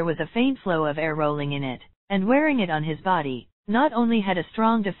felt that there was a faint flow of air rolling in it, and wearing it on his body, not only had a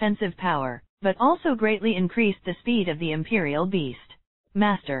strong defensive power, but also greatly increased the speed of the Imperial Beast.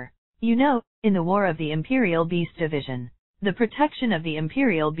 Master, you know, in the War of the Imperial Beast Division, the protection of the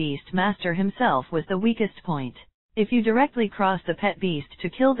Imperial Beast Master himself was the weakest point. If you directly cross the pet beast to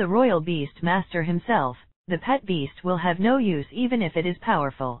kill the Royal Beast Master himself, the pet beast will have no use even if it is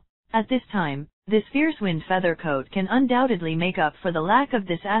powerful. At this time, this fierce wind feather coat can undoubtedly make up for the lack of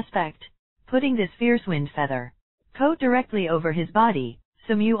this aspect. Putting this fierce wind feather coat directly over his body,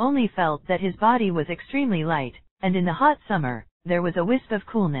 Sumyu only felt that his body was extremely light, and in the hot summer, there was a wisp of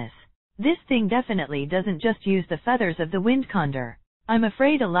coolness. This thing definitely doesn't just use the feathers of the wind condor. I'm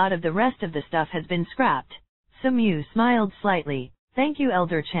afraid a lot of the rest of the stuff has been scrapped. Sumyu smiled slightly. Thank you,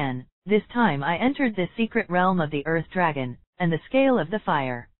 Elder Chen. This time I entered this secret realm of the Earth Dragon, and the scale of the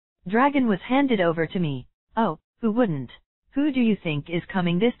Fire Dragon was handed over to me. Oh, who wouldn't? Who do you think is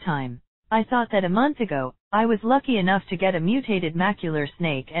coming this time? I thought that a month ago, I was lucky enough to get a mutated macular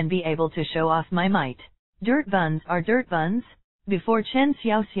snake and be able to show off my might. Dirt buns are dirt buns? Before Chen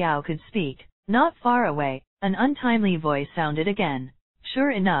Xiaoxiao could speak, not far away, an untimely voice sounded again.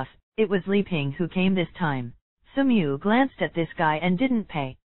 Sure enough, it was Li Ping who came this time. Sumyu glanced at this guy and didn't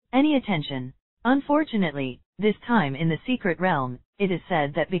pay any attention. Unfortunately, this time in the secret realm, it is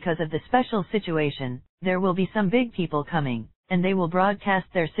said that because of the special situation, there will be some big people coming, and they will broadcast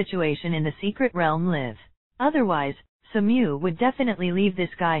their situation in the secret realm live. Otherwise, Sumyu would definitely leave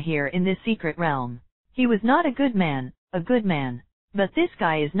this guy here in this secret realm. He was not a good man, but this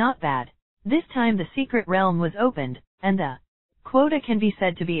guy is not bad. This time the secret realm was opened, and the quota can be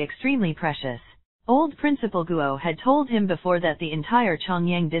said to be extremely precious. Old Principal Guo had told him before that the entire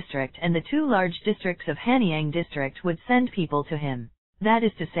Chongyang district and the two large districts of Hanyang district would send people to him. That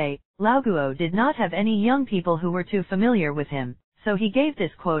is to say, Lao Guo did not have any young people who were too familiar with him, so he gave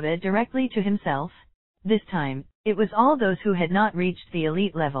this quota directly to himself. This time, it was all those who had not reached the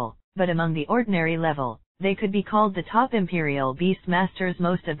elite level, but among the ordinary level, they could be called the top Imperial Beast Masters.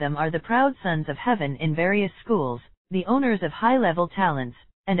 Most of them are the proud sons of heaven in various schools, the owners of high-level talents,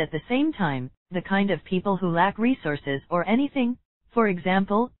 and at the same time, the kind of people who lack resources or anything. For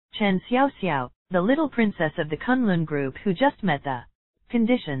example, Chen Xiaoxiao, the little princess of the Kunlun group who just met the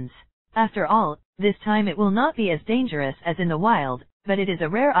conditions. After all, this time it will not be as dangerous as in the wild, but it is a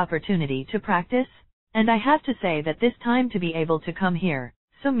rare opportunity to practice. And I have to say that this time to be able to come here,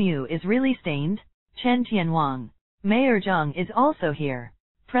 Sumyu is really stained. Chen Tianwang. Mayor Zhang is also here.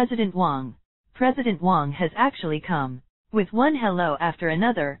 President Wang has actually come. With one hello after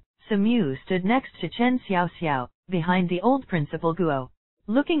another, Sumyu stood next to Chen Xiaoxiao, behind the old Principal Guo.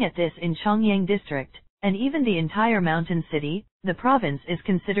 Looking at this in Chongyang district, and even the entire mountain city, the province is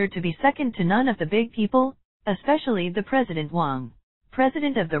considered to be second to none of the big people. especially the President Wang,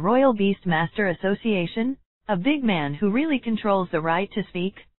 president of the Royal Beast Master Association, a big man who really controls the right to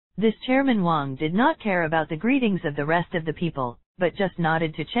speak. This Chairman Wang did not care about the greetings of the rest of the people, but just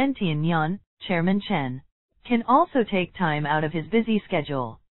nodded to Chen Tianyan. Chairman Chen can also take time out of his busy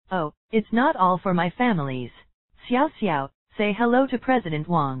schedule. Oh, it's not all for my families. Xiao Xiao, say hello to President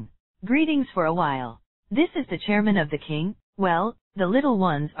Wang. Greetings for a while. This is the chairman of the king. Well, the little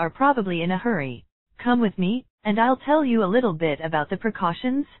ones are probably in a hurry. Come with me, and I'll tell you a little bit about the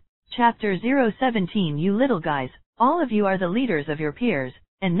precautions. Chapter 017. You little guys, all of you are the leaders of your peers,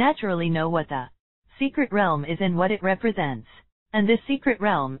 and naturally know what the secret realm is and what it represents. And this secret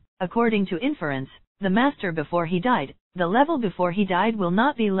realm, according to inference, the master before he died, the level before he died will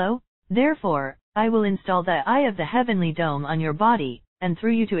not be low. Therefore, I will install the eye of the heavenly dome on your body, and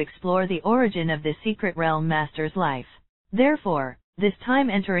through you to explore the origin of this secret realm master's life. Therefore, this time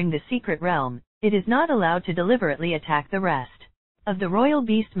entering the secret realm, it is not allowed to deliberately attack the rest of the royal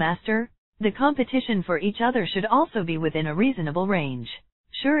beast master. The competition for each other should also be within a reasonable range.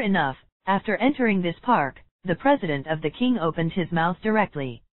 Sure enough, after entering this park, the president of the king opened his mouth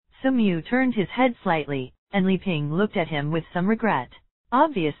directly. Sun Yu turned his head slightly, and Li Ping looked at him with some regret.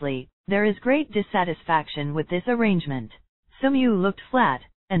 Obviously, there is great dissatisfaction with this arrangement. Sun Yu looked flat,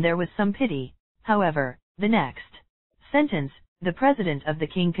 and there was some pity. However, the next sentence, the president of the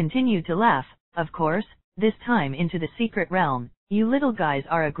king continued to laugh. Of course, this time into the secret realm, you little guys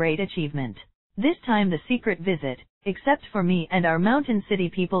are a great achievement. This time the secret visit, except for me and our mountain city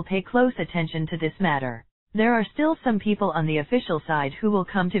people, pay close attention to this matter. There are still some people on the official side who will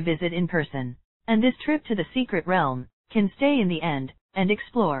come to visit in person. And this trip to the secret realm can stay in the end and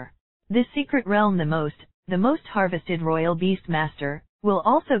explore this secret realm. The most harvested royal beast master will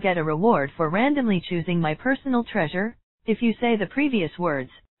also get a reward for randomly choosing my personal treasure. If you say the previous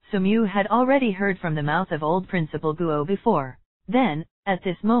words, Sun Yu had already heard from the mouth of old Principal Guo before. Then, at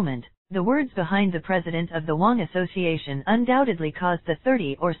this moment, the words behind the president of the Wang Association undoubtedly caused the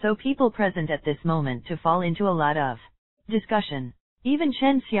 30 or so people present at this moment to fall into a lot of discussion. Even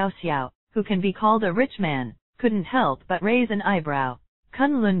Chen Xiao, who can be called a rich man, couldn't help but raise an eyebrow.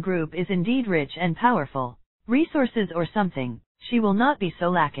 Kunlun Group is indeed rich and powerful. Resources or something, she will not be so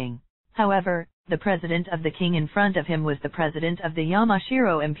lacking. However, the president of the king in front of him was the president of the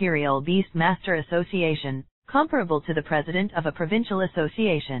Yamashiro Imperial Beast Master Association, comparable to the president of a provincial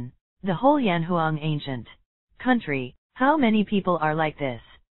association. The whole Yanhuang ancient country, how many people are like this?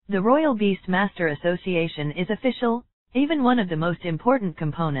 The Royal Beast Master Association is official, even one of the most important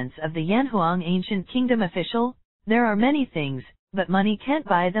components of the Yanhuang ancient kingdom official. There are many things, but money can't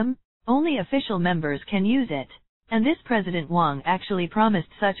buy them, only official members can use it. And this President Wang actually promised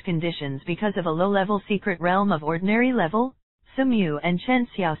such conditions because of a low-level secret realm of ordinary level? Sun Yu and Chen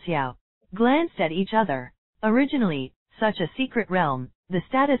Xiao glanced at each other. Originally, such a secret realm, the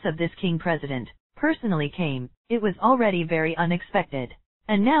status of this king president, personally came, it was already very unexpected.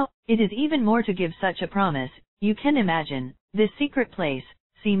 And now, it is even more to give such a promise. You can imagine, this secret place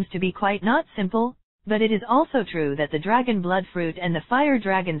seems to be quite not simple, but it is also true that the dragon blood fruit and the fire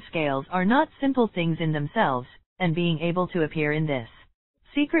dragon scales are not simple things in themselves, and being able to appear in this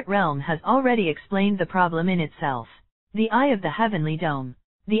secret realm has already explained the problem in itself. The eye of the heavenly dome.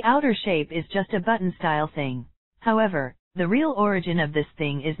 The outer shape is just a button-style thing. However, the real origin of this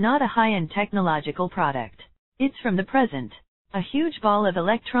thing is not a high-end technological product. It's from the present. A huge ball of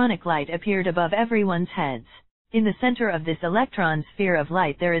electronic light appeared above everyone's heads. In the center of this electron sphere of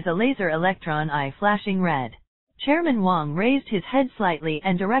light there is a laser electron eye flashing red. Chairman Wang raised his head slightly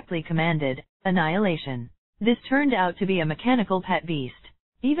and directly commanded, "Annihilation." This turned out to be a mechanical pet beast.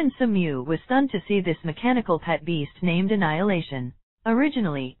 Even Sun Yu was stunned to see this mechanical pet beast named Annihilation.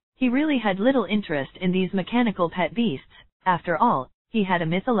 Originally, he really had little interest in these mechanical pet beasts. After all, he had a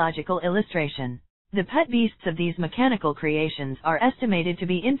mythological illustration. The pet beasts of these mechanical creations are estimated to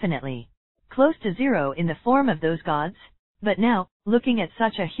be infinitely close to zero in the form of those gods. But now, looking at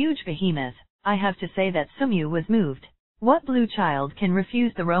such a huge behemoth, I have to say that Sun Yu was moved. What blue child can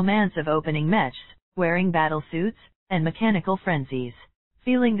refuse the romance of opening mechs, wearing battle suits, and mechanical frenzies?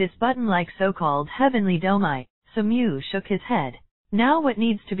 Feeling this button-like so-called heavenly dome, Sun Yu shook his head. Now what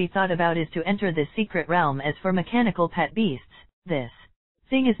needs to be thought about is to enter this secret realm. As for mechanical pet beasts, this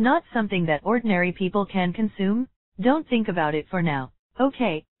thing is not something that ordinary people can consume. Don't think about it for now.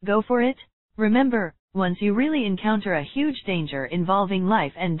 Okay, go for it. Remember, once you really encounter a huge danger involving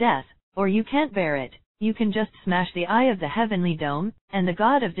life and death, or you can't bear it, you can just smash the eye of the heavenly dome, and the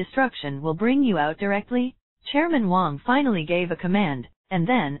god of destruction will bring you out directly. Chairman Wang finally gave a command, and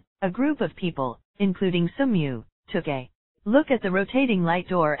then, a group of people, including Sun Yu, took a look at the rotating light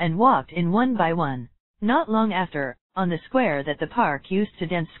door and walked in one by one. Not long after, on the square that the park used to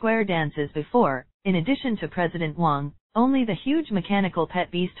dance square dances before, in addition to President Wang, only the huge mechanical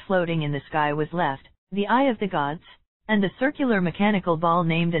pet beast floating in the sky was left, the Eye of the Gods, and the circular mechanical ball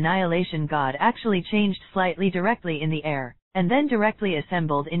named Annihilation God actually changed slightly directly in the air, and then directly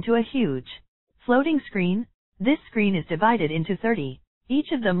assembled into a huge floating screen. This screen is divided into 30.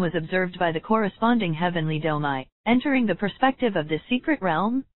 Each of them was observed by the corresponding heavenly domi, entering the perspective of this secret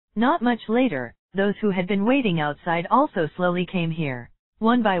realm. Not much later, those who had been waiting outside also slowly came here.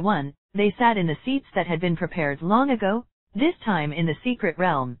 One by one, they sat in the seats that had been prepared long ago. This time in the secret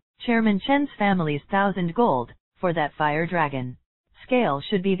realm, Chairman Chen's family's 1,000 gold, for that fire dragon scale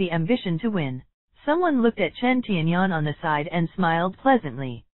should be the ambition to win. Someone looked at Chen Tianyan on the side and smiled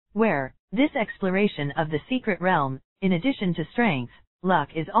pleasantly. Where, this exploration of the secret realm, in addition to strength, luck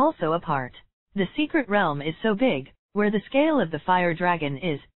is also a part. The secret realm is so big, where the scale of the fire dragon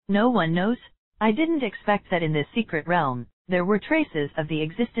is, no one knows. I didn't expect that in this secret realm, there were traces of the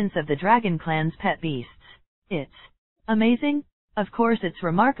existence of the Dragon Clan's pet beasts. It's amazing. Of course it's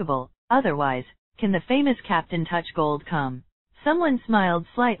remarkable, otherwise, can the famous Captain Touch Gold come? Someone smiled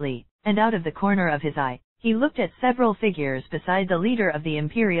slightly, and out of the corner of his eye, he looked at several figures beside the leader of the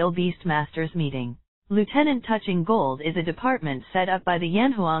Imperial Beast Masters meeting. Lieutenant Touching Gold is a department set up by the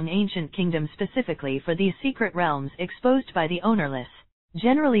Yanhuang Ancient Kingdom specifically for these secret realms exposed by the ownerless.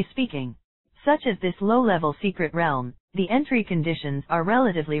 Generally speaking, such as this low-level secret realm, the entry conditions are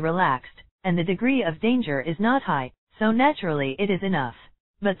relatively relaxed, and the degree of danger is not high, so naturally it is enough.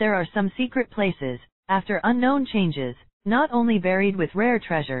 But there are some secret places, after unknown changes, not only buried with rare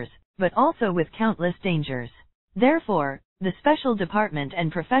treasures, but also with countless dangers. Therefore, the special department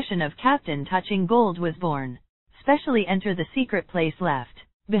and profession of Captain Touching Gold was born. Specially enter the secret place left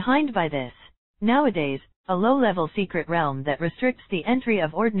behind by this. Nowadays, a low-level secret realm that restricts the entry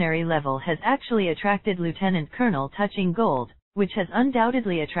of ordinary level has actually attracted Lieutenant Colonel Touching Gold, which has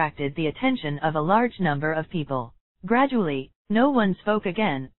undoubtedly attracted the attention of a large number of people. Gradually, no one spoke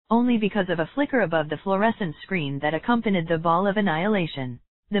again, only because of a flicker above the fluorescent screen that accompanied the ball of annihilation.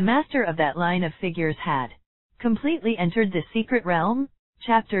 The master of that line of figures had completely entered this secret realm.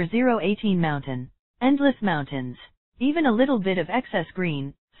 Chapter 018 Mountain. Endless mountains. Even a little bit of excess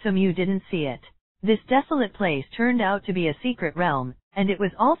green, Sumyu didn't see it. This desolate place turned out to be a secret realm, and it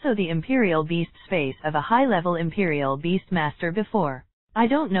was also the Imperial Beast space of a high-level Imperial Beast Master before. I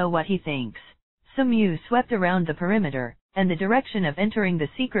don't know what he thinks. Sumyu swept around the perimeter, and the direction of entering the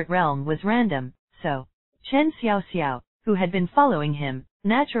secret realm was random, so Chen Xiaoxiao, who had been following him,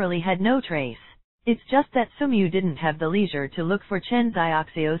 naturally had no trace. It's just that Sumyu didn't have the leisure to look for Chen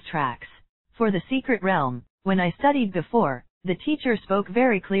Xiaoxiao's tracks. For the secret realm, when I studied before, the teacher spoke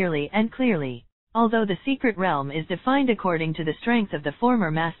very clearly and clearly. Although the secret realm is defined according to the strength of the former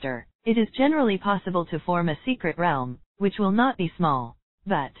master, it is generally possible to form a secret realm, which will not be small.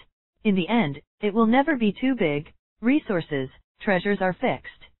 But, in the end, it will never be too big. Resources, treasures are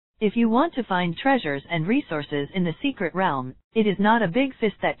fixed. If you want to find treasures and resources in the secret realm, it is not a big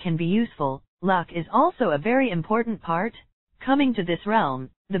fist that can be useful. Luck is also a very important part. Coming to this realm,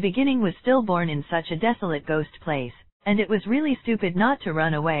 the beginning was stillborn in such a desolate ghost place, and it was really stupid not to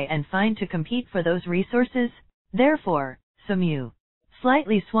run away and find to compete for those resources. Therefore, Sumyu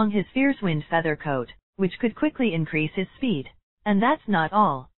slightly swung his fierce wind feather coat, which could quickly increase his speed. And that's not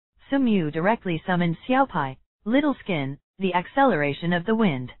all. Sumyu directly summoned Xiaopai, Little Skin, the acceleration of the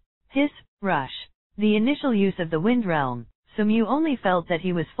wind. Hiss, rush. The initial use of the wind realm, Sumyu only felt that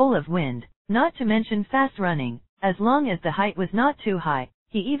he was full of wind, not to mention fast running. As long as the height was not too high,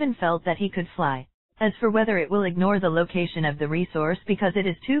 he even felt that he could fly. As for whether it will ignore the location of the resource because it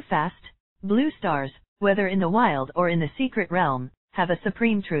is too fast, blue stars, whether in the wild or in the secret realm, have a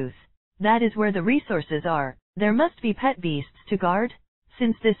supreme truth. That is where the resources are. There must be pet beasts to guard.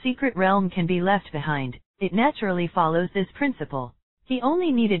 Since this secret realm can be left behind, it naturally follows this principle. He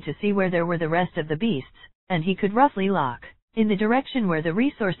only needed to see where there were the rest of the beasts, and he could roughly lock in the direction where the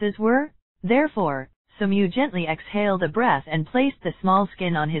resources were. Therefore, Sumyu gently exhaled a breath and placed the small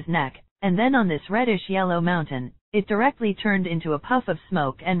skin on his neck, and then on this reddish-yellow mountain, it directly turned into a puff of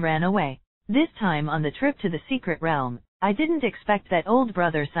smoke and ran away. This time on the trip to the secret realm, I didn't expect that old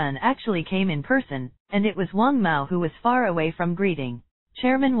brother Sun actually came in person, and it was Wang Mao who was far away from greeting.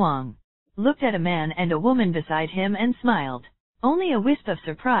 Chairman Wang looked at a man and a woman beside him and smiled. Only a wisp of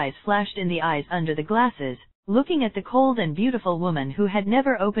surprise flashed in the eyes under the glasses, looking at the cold and beautiful woman who had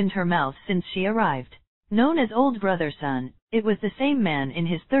never opened her mouth since she arrived. Known as Old Brother Sun, it was the same man in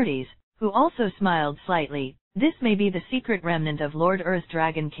his 30s, who also smiled slightly. This may be the secret remnant of Lord Earth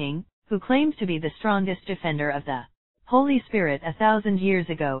Dragon King, who claims to be the strongest defender of the Holy Spirit 1,000 years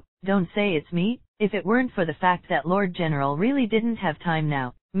ago. Don't say it's me, If it weren't for the fact that Lord General really didn't have time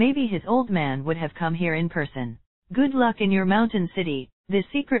now, maybe his old man would have come here in person. Good luck in your mountain city. This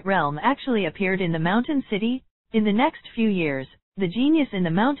secret realm actually appeared in the mountain city? In the next few years, the genius in the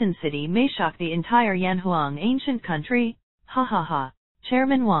mountain city may shock the entire Yanhuang ancient country. Ha ha ha.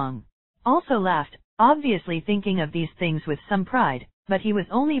 Chairman Wang also laughed, obviously thinking of these things with some pride, but he was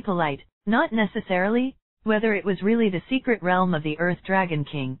only polite, not necessarily. Whether it was really the secret realm of the Earth Dragon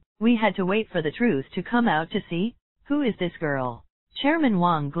King, we had to wait for the truth to come out to see. Who is this girl? Chairman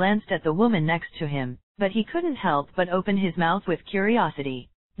Wang glanced at the woman next to him, but he couldn't help but open his mouth with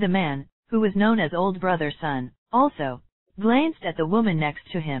curiosity. The man, who was known as Old Brother Sun, also glanced at the woman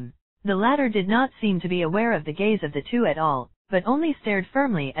next to him. The latter did not seem to be aware of the gaze of the two at all, but only stared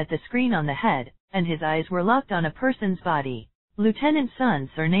firmly at the screen on the head, and his eyes were locked on a person's body. Lieutenant Sun,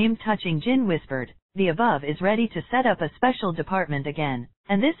 surnamed Touching Jin, whispered, "The above is ready to set up a special department again,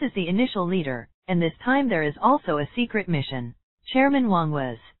 and this is the initial leader, and this time there is also a secret mission." Chairman Wang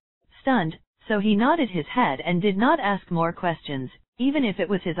was stunned, so he nodded his head and did not ask more questions. Even if it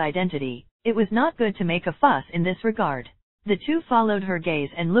was his identity, it was not good to make a fuss in this regard. The two followed her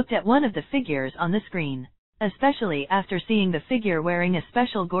gaze and looked at one of the figures on the screen. Especially after seeing the figure wearing a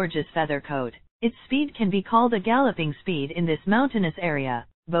special gorgeous feather coat. Its speed can be called a galloping speed in this mountainous area.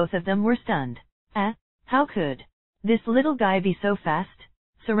 Both of them were stunned. How could this little guy be so fast?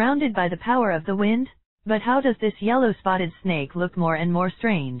 Surrounded by the power of the wind? But how does this yellow-spotted snake look more and more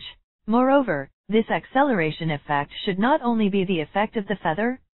strange? Moreover, this acceleration effect should not only be the effect of the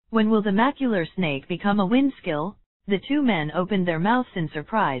feather. When will the macular snake become a wind skill? The two men opened their mouths in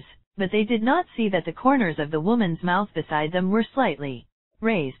surprise, but they did not see that the corners of the woman's mouth beside them were slightly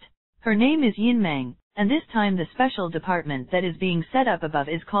raised. Her name is Yin Meng, and this time the special department that is being set up above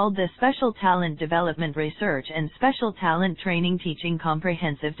is called the Special Talent Development Research and Special Talent Training Teaching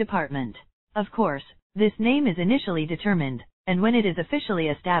Comprehensive Department. Of course, this name is initially determined, and when it is officially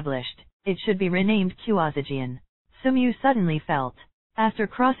established, it should be renamed Quazijian. Sumyu suddenly felt, after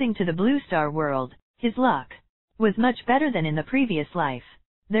crossing to the Blue Star world, his luck was much better than in the previous life.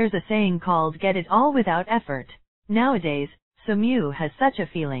 There's a saying called "get it all without effort." Nowadays, Sumyu has such a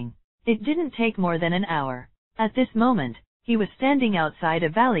feeling. It didn't take more than an hour. At this moment, he was standing outside a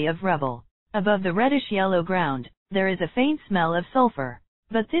valley of rubble. Above the reddish-yellow ground, there is a faint smell of sulfur.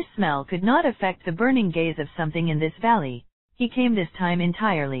 But this smell could not affect the burning gaze of something in this valley. He came this time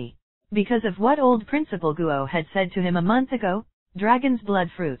entirely because of what old Principal Guo had said to him a month ago. Dragon's blood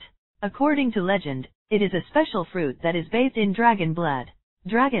fruit. According to legend, it is a special fruit that is bathed in dragon blood.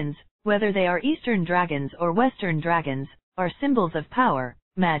 Dragons, whether they are Eastern dragons or Western dragons, are symbols of power,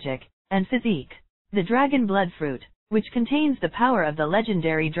 magic, and physique. The dragon blood fruit, which contains the power of the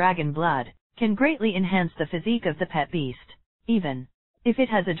legendary dragon blood, can greatly enhance the physique of the pet beast. Even if it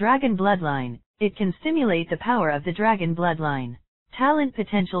has a dragon bloodline, it can stimulate the power of the dragon bloodline. Talent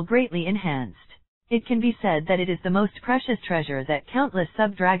potential greatly enhanced. It can be said that it is the most precious treasure that countless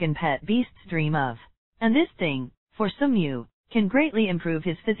sub-dragon pet beasts dream of. And this thing, for Sumyu, can greatly improve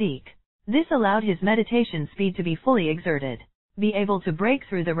his physique. This allowed his meditation speed to be fully exerted. Be able to break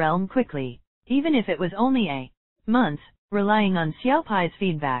through the realm quickly. Even if it was only a month, relying on Xiaopai's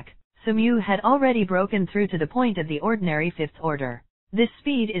feedback, Sumyu had already broken through to the point of the ordinary fifth order. This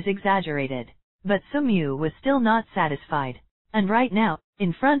speed is exaggerated. But Sumyu was still not satisfied. And right now,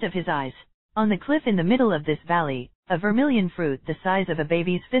 in front of his eyes, on the cliff in the middle of this valley, a vermilion fruit the size of a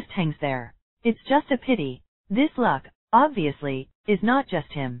baby's fist hangs there. It's just a pity. This luck, obviously, is not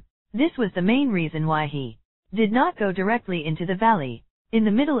just him. This was the main reason why he did not go directly into the valley. In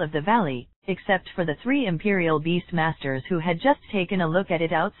the middle of the valley, except for the 3 Imperial Beast Masters who had just taken a look at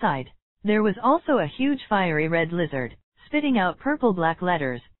it outside, there was also a huge fiery red lizard, spitting out purple-black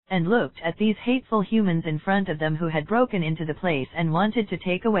letters, and looked at these hateful humans in front of them who had broken into the place and wanted to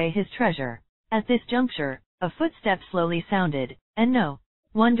take away his treasure. At this juncture, a footstep slowly sounded, and no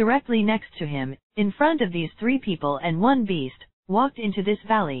one directly next to him, in front of these 3 people and 1 beast, walked into this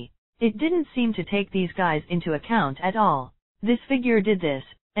valley. It didn't seem to take these guys into account at all. This figure did this,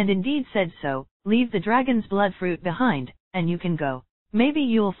 and indeed said so, "Leave the dragon's blood fruit behind, and you can go. Maybe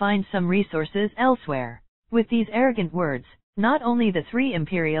you'll find some resources elsewhere." With these arrogant words, not only the 3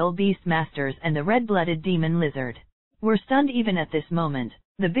 Imperial Beast Masters and the red-blooded demon lizard were stunned. Even at this moment,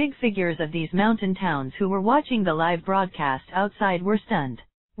 the big figures of these mountain towns who were watching the live broadcast outside were stunned.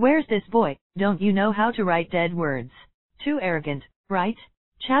 "Where's this boy? Don't you know how to write dead words? Too arrogant, right?"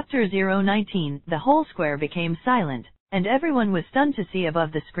 Chapter 019. The whole square became silent, and everyone was stunned to see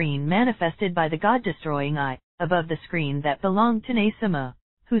above the screen manifested by the god-destroying eye, above the screen that belonged to Nesima.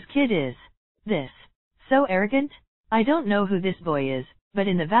 Whose kid is this? So arrogant? I don't know who this boy is, but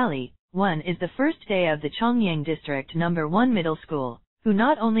in the valley, One is the first day of the Chongyang District No. 1 Middle School, who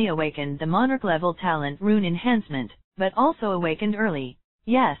not only awakened the monarch-level talent rune enhancement, but also awakened early.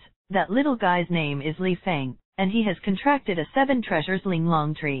 Yes, that little guy's name is Li Feng, and he has contracted a 7 treasures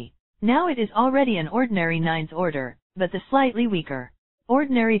Linglong tree. Now it is already an ordinary 9th order, but the slightly weaker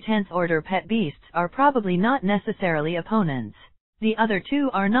ordinary 10th order pet beasts are probably not necessarily opponents. The other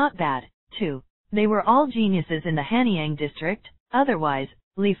 2 are not bad, too. They were all geniuses in the Hanyang district, otherwise,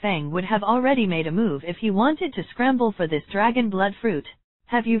 Li Feng would have already made a move if he wanted to scramble for this dragon blood fruit.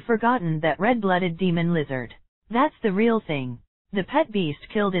 Have you forgotten that red-blooded demon lizard? That's the real thing. The pet beast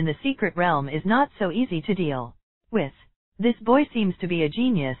killed in the secret realm is not so easy to deal with. This boy seems to be a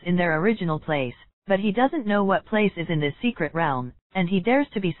genius in their original place, but he doesn't know what place is in this secret realm, and he dares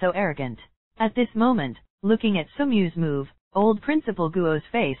to be so arrogant. At this moment, looking at Sumyu's move, old Principal Guo's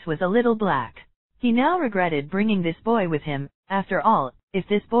face was a little black. He now regretted bringing this boy with him. After all, if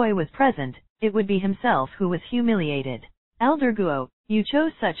this boy was present, it would be himself who was humiliated. Elder Guo, you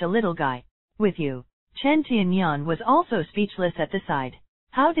chose such a little guy with you. Chen Tianyan was also speechless at the side.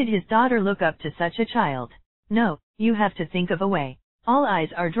 How did his daughter look up to such a child? No, you have to think of a way. All eyes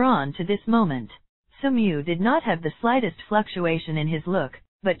are drawn to this moment. Sumyu did not have the slightest fluctuation in his look,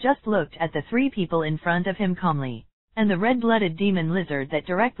 but just looked at the 3 people in front of him calmly, and the red-blooded demon lizard that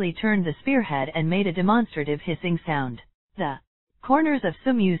directly turned the spearhead and made a demonstrative hissing sound. The corners of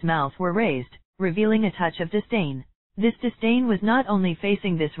Sumyu's mouth were raised, revealing a touch of disdain. This disdain was not only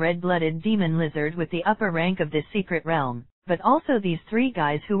facing this red-blooded demon lizard with the upper rank of this secret realm, but also these 3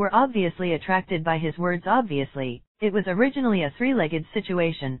 guys who were obviously attracted by his words. Obviously, it was originally a 3-legged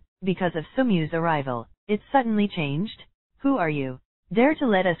situation. Because of Sumyu's arrival, it suddenly changed. Who are you? Dare to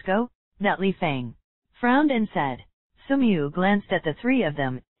let us go? That Li Feng frowned and said. Sumyu glanced at the 3 of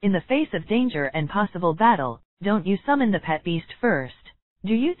them. In the face of danger and possible battle, don't you summon the pet beast first?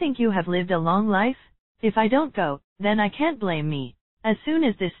 Do you think you have lived a long life? If I don't go, then I can't blame me. As soon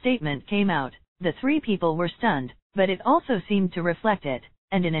as this statement came out, the 3 people were stunned, but it also seemed to reflect it,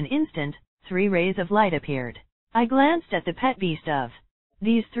 and in an instant, 3 rays of light appeared. I glanced at the pet beast of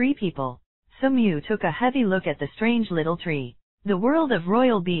these 3 people. Sumyu took a heavy look at the strange little tree. The world of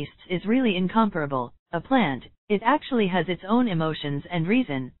royal beasts is really incomparable. A plant, it actually has its own emotions and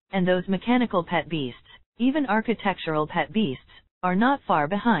reason, and those mechanical pet beasts, even architectural pet beasts, are not far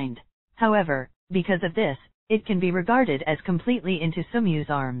behind. However, because of this, it can be regarded as completely into Sumyu's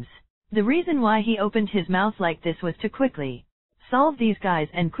arms. The reason why he opened his mouth like this was to quickly solve these guys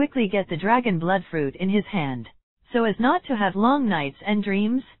and quickly get the dragon blood fruit in his hand, so as not to have long nights and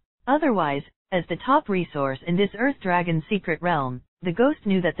dreams. Otherwise, as the top resource in this Earth Dragon secret realm, the ghost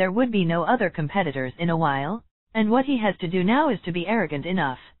knew that there would be no other competitors in a while, and what he has to do now is to be arrogant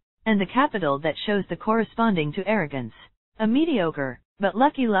enough. And the capital that shows the corresponding to arrogance. A mediocre, but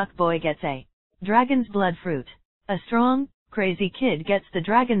lucky luck boy gets a dragon's blood fruit. A strong, crazy kid gets the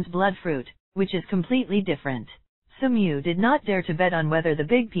dragon's blood fruit, which is completely different. Sumyu did not dare to bet on whether the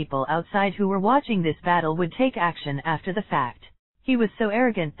big people outside who were watching this battle would take action after the fact. He was so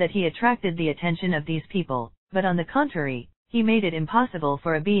arrogant that he attracted the attention of these people, but on the contrary, he made it impossible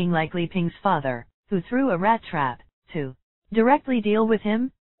for a being like Li Ping's father, who threw a rat trap, to directly deal with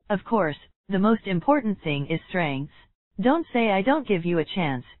him. Of course, the most important thing is strength. Don't say I don't give you a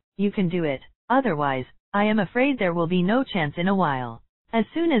chance, you can do it, otherwise, I am afraid there will be no chance in a while. As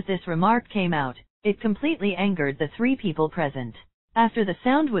soon as this remark came out, it completely angered the 3 people present. After the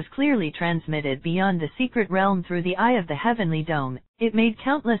sound was clearly transmitted beyond the secret realm through the eye of the heavenly dome, it made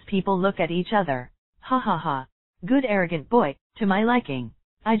countless people look at each other. Ha ha ha. Good arrogant boy, to my liking.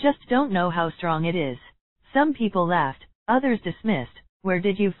 I just don't know how strong it is. Some people laughed, others dismissed. Where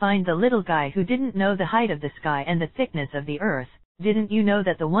did you find the little guy who didn't know the height of the sky and the thickness of the earth? Didn't you know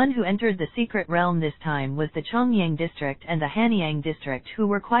that the one who entered the secret realm this time was the Chongyang district and the Hanyang district, who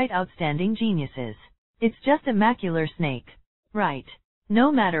were quite outstanding geniuses? It's just a macular snake. Right.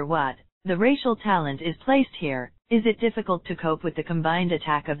 No matter what, the racial talent is placed here. Is it difficult to cope with the combined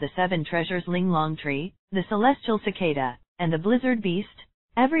attack of the 7 treasures Linglong tree, the celestial cicada, and the blizzard beast?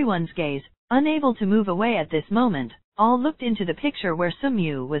 Everyone's gaze, unable to move away at this moment, all looked into the picture where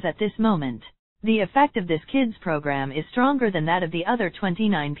Sumyu was at this moment. The effect of this kid's program is stronger than that of the other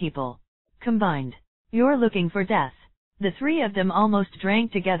 29 people combined. You're looking for death. The 3 of them almost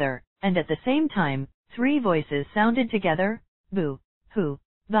drank together, and at the same time, 3 voices sounded together. Boo, hoo,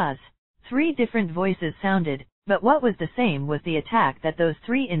 buzz. 3 different voices sounded, but what was the same was the attack that those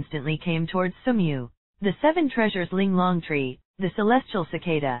 3 instantly came towards Sumyu. The 7 treasures Linglong tree, the celestial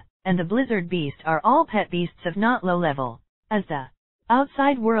cicada, and the blizzard beast are all pet beasts of not low level. As the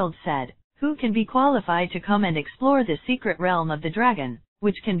outside world said, who can be qualified to come and explore the secret realm of the dragon?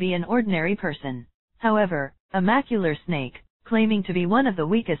 which can be an ordinary person. However, a macular snake, claiming to be one of the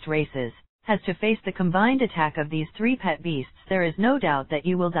weakest races, has to face the combined attack of these 3 pet beasts. There is no doubt that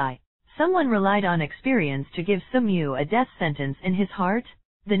you will die. Someone relied on experience to give Sumyu a death sentence in his heart?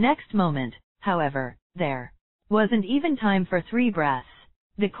 The next moment, however, there wasn't even time for 3 breaths.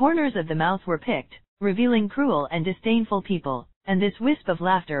 The corners of the mouth were picked, revealing cruel and disdainful people, and this wisp of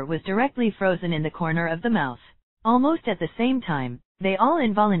laughter was directly frozen in the corner of the mouth. Almost at the same time, they all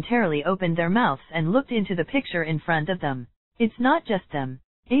involuntarily opened their mouths and looked into the picture in front of them. It's not just them.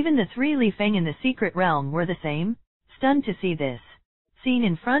 Even the 3 Li Feng in the secret realm were the same, stunned to see this scene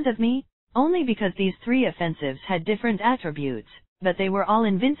in front of me, only because these 3 offensives had different attributes, but they were all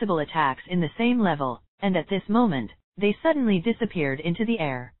invincible attacks in the same level, and at this moment, they suddenly disappeared into the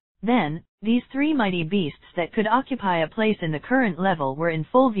air. Then, these 3 mighty beasts that could occupy a place in the current level were in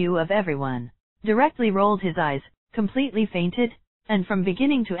full view of everyone. Directly rolled his eyes, completely fainted, and from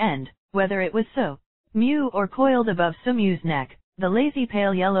beginning to end, whether it was so Mew or coiled above Sumyu's neck, the lazy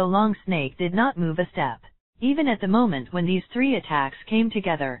pale yellow long snake did not move a step. Even at the moment when these 3 attacks came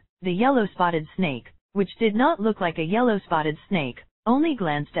together, the yellow-spotted snake, which did not look like a yellow-spotted snake, only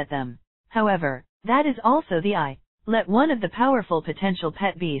glanced at them. However, that is also the eye. Let one of the powerful potential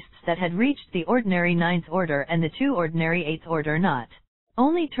pet beasts that had reached the ordinary 9th order and the 2 ordinary 8th order not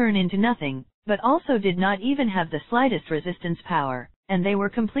only turn into nothing, but also did not even have the slightest resistance power, and they were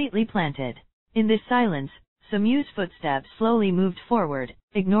completely planted. In this silence, Sumyu's footsteps slowly moved forward,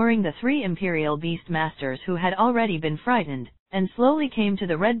 ignoring the 3 Imperial Beast Masters who had already been frightened, and slowly came to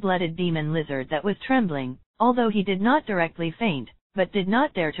the red-blooded demon lizard that was trembling, although he did not directly faint, but did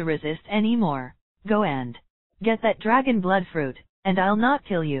not dare to resist any more. Go and get that dragon blood fruit, and I'll not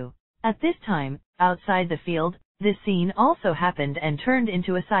kill you. At this time, outside the field, this scene also happened and turned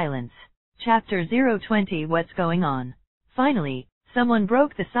into a silence. Chapter 020 What's going on? Finally, someone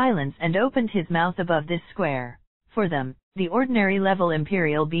broke the silence and opened his mouth above this square. For them, the ordinary level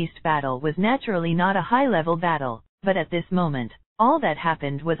Imperial Beast battle was naturally not a high-level battle, but at this moment, all that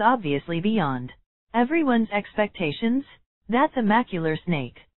happened was obviously beyond everyone's expectations. That's a macular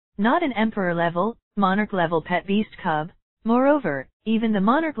snake. Not an Emperor-level, Monarch-level pet beast cub. Moreover, even the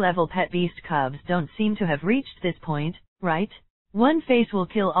Monarch-level pet beast cubs don't seem to have reached this point, right? One face will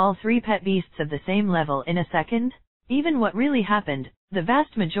kill all 3 pet beasts of the same level in a second? Even what really happened, the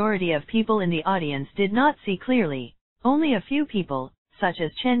vast majority of people in the audience did not see clearly. Only a few people, such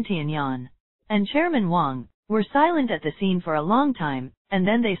as Chen Tianyan and Chairman Wang, were silent at the scene for a long time, and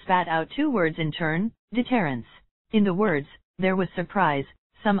then they spat out 2 words in turn: deterrence. In the words, there was surprise,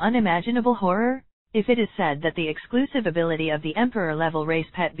 some unimaginable horror. If it is said that the exclusive ability of the Emperor-level race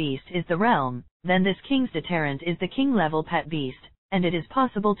pet beast is the realm, then this King's deterrent is the King-level pet beast, and it is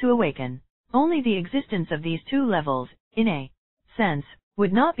possible to awaken. Only the existence of these 2 levels, in a sense,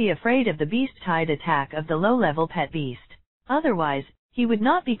 would not be afraid of the beast-tide attack of the low-level pet beast. Otherwise, he would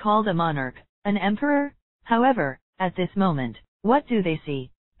not be called a monarch, an emperor. However, at this moment, what do they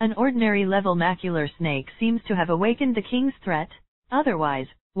see? An ordinary level macular snake seems to have awakened the king's threat. Otherwise,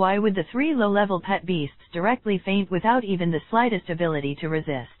 why would the 3 low-level pet beasts directly faint without even the slightest ability to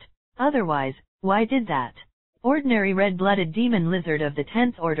resist? Otherwise, why did that ordinary red-blooded demon lizard of the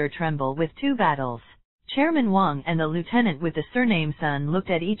 10th order tremble with 2 battles? Chairman Wang and the lieutenant with the surname Sun looked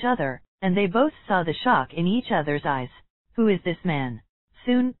at each other, and they both saw the shock in each other's eyes. Who is this man?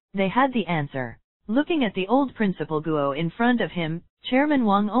 Soon, they had the answer. Looking at the old Principal Guo in front of him, Chairman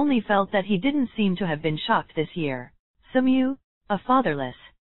Wang only felt that he didn't seem to have been shocked this year. Sumyu, a fatherless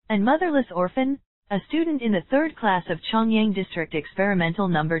and motherless orphan, a student in the 3rd class of Chongyang District Experimental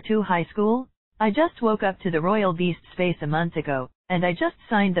No. 2 High School? I just woke up to the Royal Beast space a month ago, and I just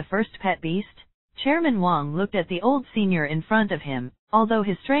signed the first pet beast. Chairman Wang looked at the old senior in front of him. Although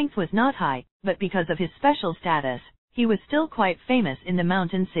his strength was not high, but because of his special status, he was still quite famous in the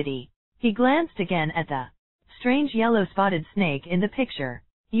mountain city. He glanced again at the strange yellow-spotted snake in the picture.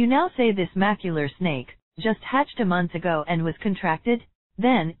 You now say this macular snake just hatched a month ago and was contracted?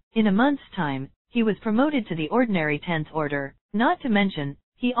 Then, in a month's time, he was promoted to the ordinary 10th order. Not to mention,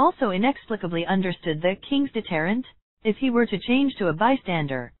 he also inexplicably understood the king's deterrent. If he were to change to a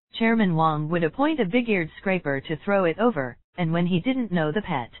bystander, Chairman Wang would appoint a big-eared scraper to throw it over, and when he didn't know the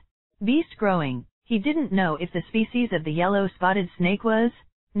pet beast growing, he didn't know if the species of the yellow-spotted snake was.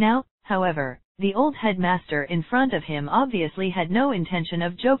 Now, however, the old headmaster in front of him obviously had no intention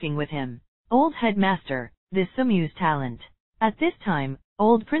of joking with him. Old headmaster, this Sumyu's talent. At this time,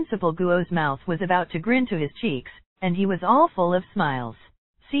 old Principal Guo's mouth was about to grin to his cheeks, and he was all full of smiles.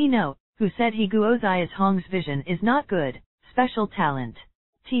 See no, who said he Guo's eyes Hong's vision is not good, special talent.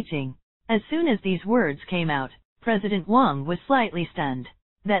 Teaching. As soon as these words came out, President Wang was slightly stunned.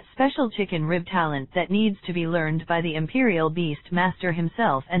 That special chicken rib talent that needs to be learned by the Imperial Beast Master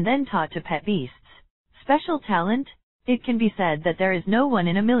himself and then taught to pet beasts. Special talent? It can be said that there is no one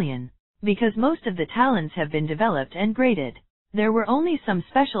in a million. Because most of the talents have been developed and graded. There were only some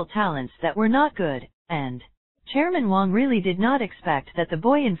special talents that were not good, and Chairman Wang really did not expect that the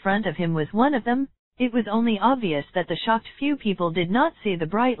boy in front of him was one of them. It was only obvious that the shocked few people did not see the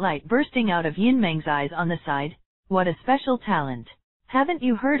bright light bursting out of Yin Meng's eyes on the side. What a special talent! Haven't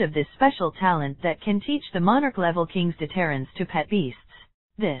you heard of this special talent that can teach the monarch-level king's deterrence to pet beasts?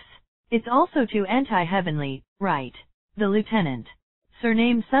 It's also too anti-heavenly, right? The lieutenant,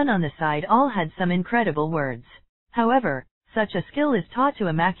 surnamed Sun on the side all had some incredible words. However, such a skill is taught to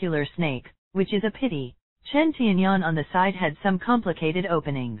a macular snake, which is a pity. Chen Tianyan on the side had some complicated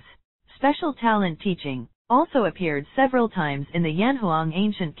openings. Special talent teaching also appeared several times in the Yanhuang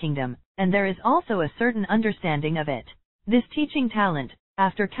ancient kingdom, and there is also a certain understanding of it. This teaching talent,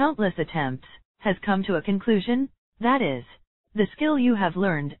 after countless attempts, has come to a conclusion, that is, the skill you have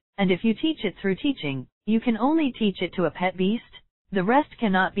learned, and if you teach it through teaching, you can only teach it to a pet beast. The rest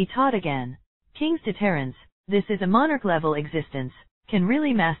cannot be taught again. King's deterrence, this is a monarch-level existence, can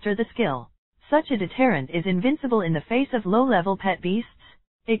really master the skill. Such a deterrent is invincible in the face of low-level pet beasts.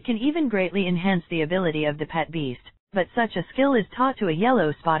 It can even greatly enhance the ability of the pet beast, but such a skill is taught to a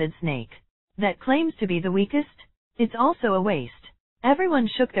yellow-spotted snake that claims to be the weakest. It's also a waste. Everyone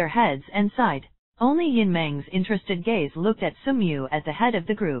shook their heads and sighed. Only Yin Meng's interested gaze looked at Sumyu at the head of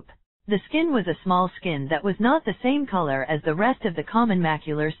the group. The skin was a small skin that was not the same color as the rest of the common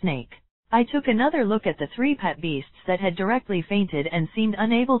macular snake. I took another look at the three pet beasts that had directly fainted and seemed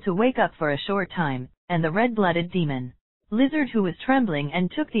unable to wake up for a short time, and the red-blooded demon lizard who was trembling and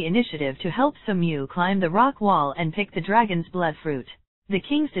took the initiative to help Sumyu climb the rock wall and pick the dragon's blood fruit. The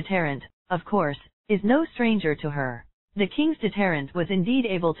king's deterrent, of course, is no stranger to her. The king's deterrent was indeed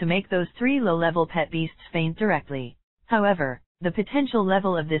able to make those three low-level pet beasts faint directly. However, the potential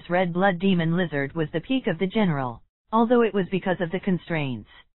level of this red-blood demon lizard was the peak of the general. Although it was because of the constraints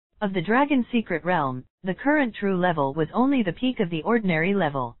of the dragon's secret realm, the current true level was only the peak of the ordinary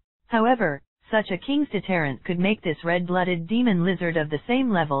level. However, such a king's deterrent could make this red-blooded demon lizard of the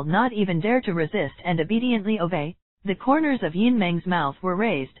same level not even dare to resist and obediently obey. The corners of Yin Meng's mouth were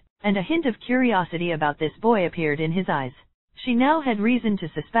raised, and a hint of curiosity about this boy appeared in his eyes. She now had reason to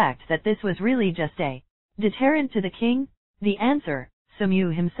suspect that this was really just a deterrent to the king. The answer,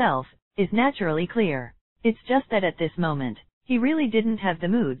 Sumyu himself, is naturally clear. It's just that at this moment, he really didn't have the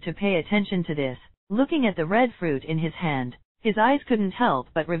mood to pay attention to this. Looking at the red fruit in his hand, his eyes couldn't help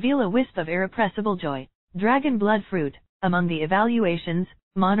but reveal a wisp of irrepressible joy. Dragon blood fruit, among the evaluations,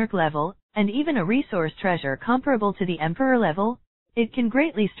 monarch level, and even a resource treasure comparable to the emperor level. It can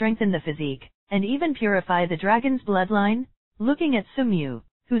greatly strengthen the physique, and even purify the dragon's bloodline. Looking at Sumyu,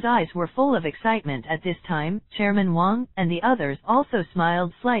 whose eyes were full of excitement at this time, Chairman Wang and the others also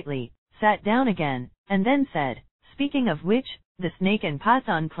smiled slightly, sat down again, and then said, "Speaking of which, the Snake and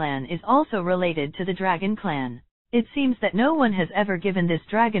Python clan is also related to the Dragon clan. It seems that no one has ever given this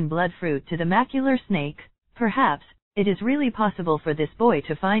dragon blood fruit to the macular snake. Perhaps, it is really possible for this boy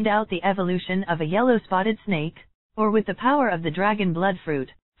to find out the evolution of a yellow-spotted snake, or with the power of the dragon blood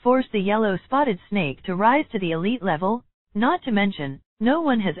fruit, force the yellow-spotted snake to rise to the elite level. Not to mention, no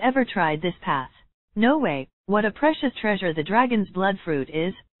one has ever tried this path. No way. What a precious treasure the dragon's blood fruit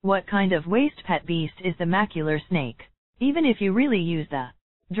is. What kind of waste pet beast is the macular snake? Even if you really use the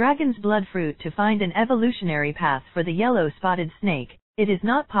dragon's blood fruit to find an evolutionary path for the yellow-spotted snake, it is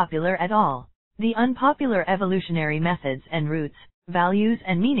not popular at all. The unpopular evolutionary methods and roots, values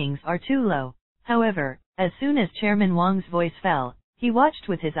and meanings are too low." However, as soon as Chairman Wang's voice fell, he watched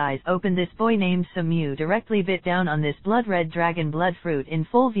with his eyes open this boy named Sumyu directly bit down on this blood-red dragon blood fruit in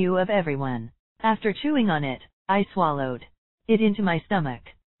full view of everyone. After chewing on it, I swallowed it into my stomach.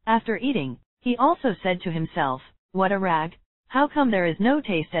 After eating, he also said to himself, "What a rag! How come there is no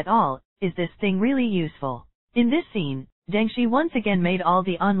taste at all? Is this thing really useful?" In this scene, Dengshi once again made all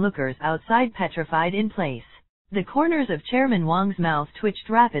the onlookers outside petrified in place. The corners of Chairman Wang's mouth twitched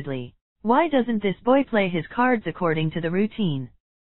rapidly. Why doesn't this boy play his cards according to the routine?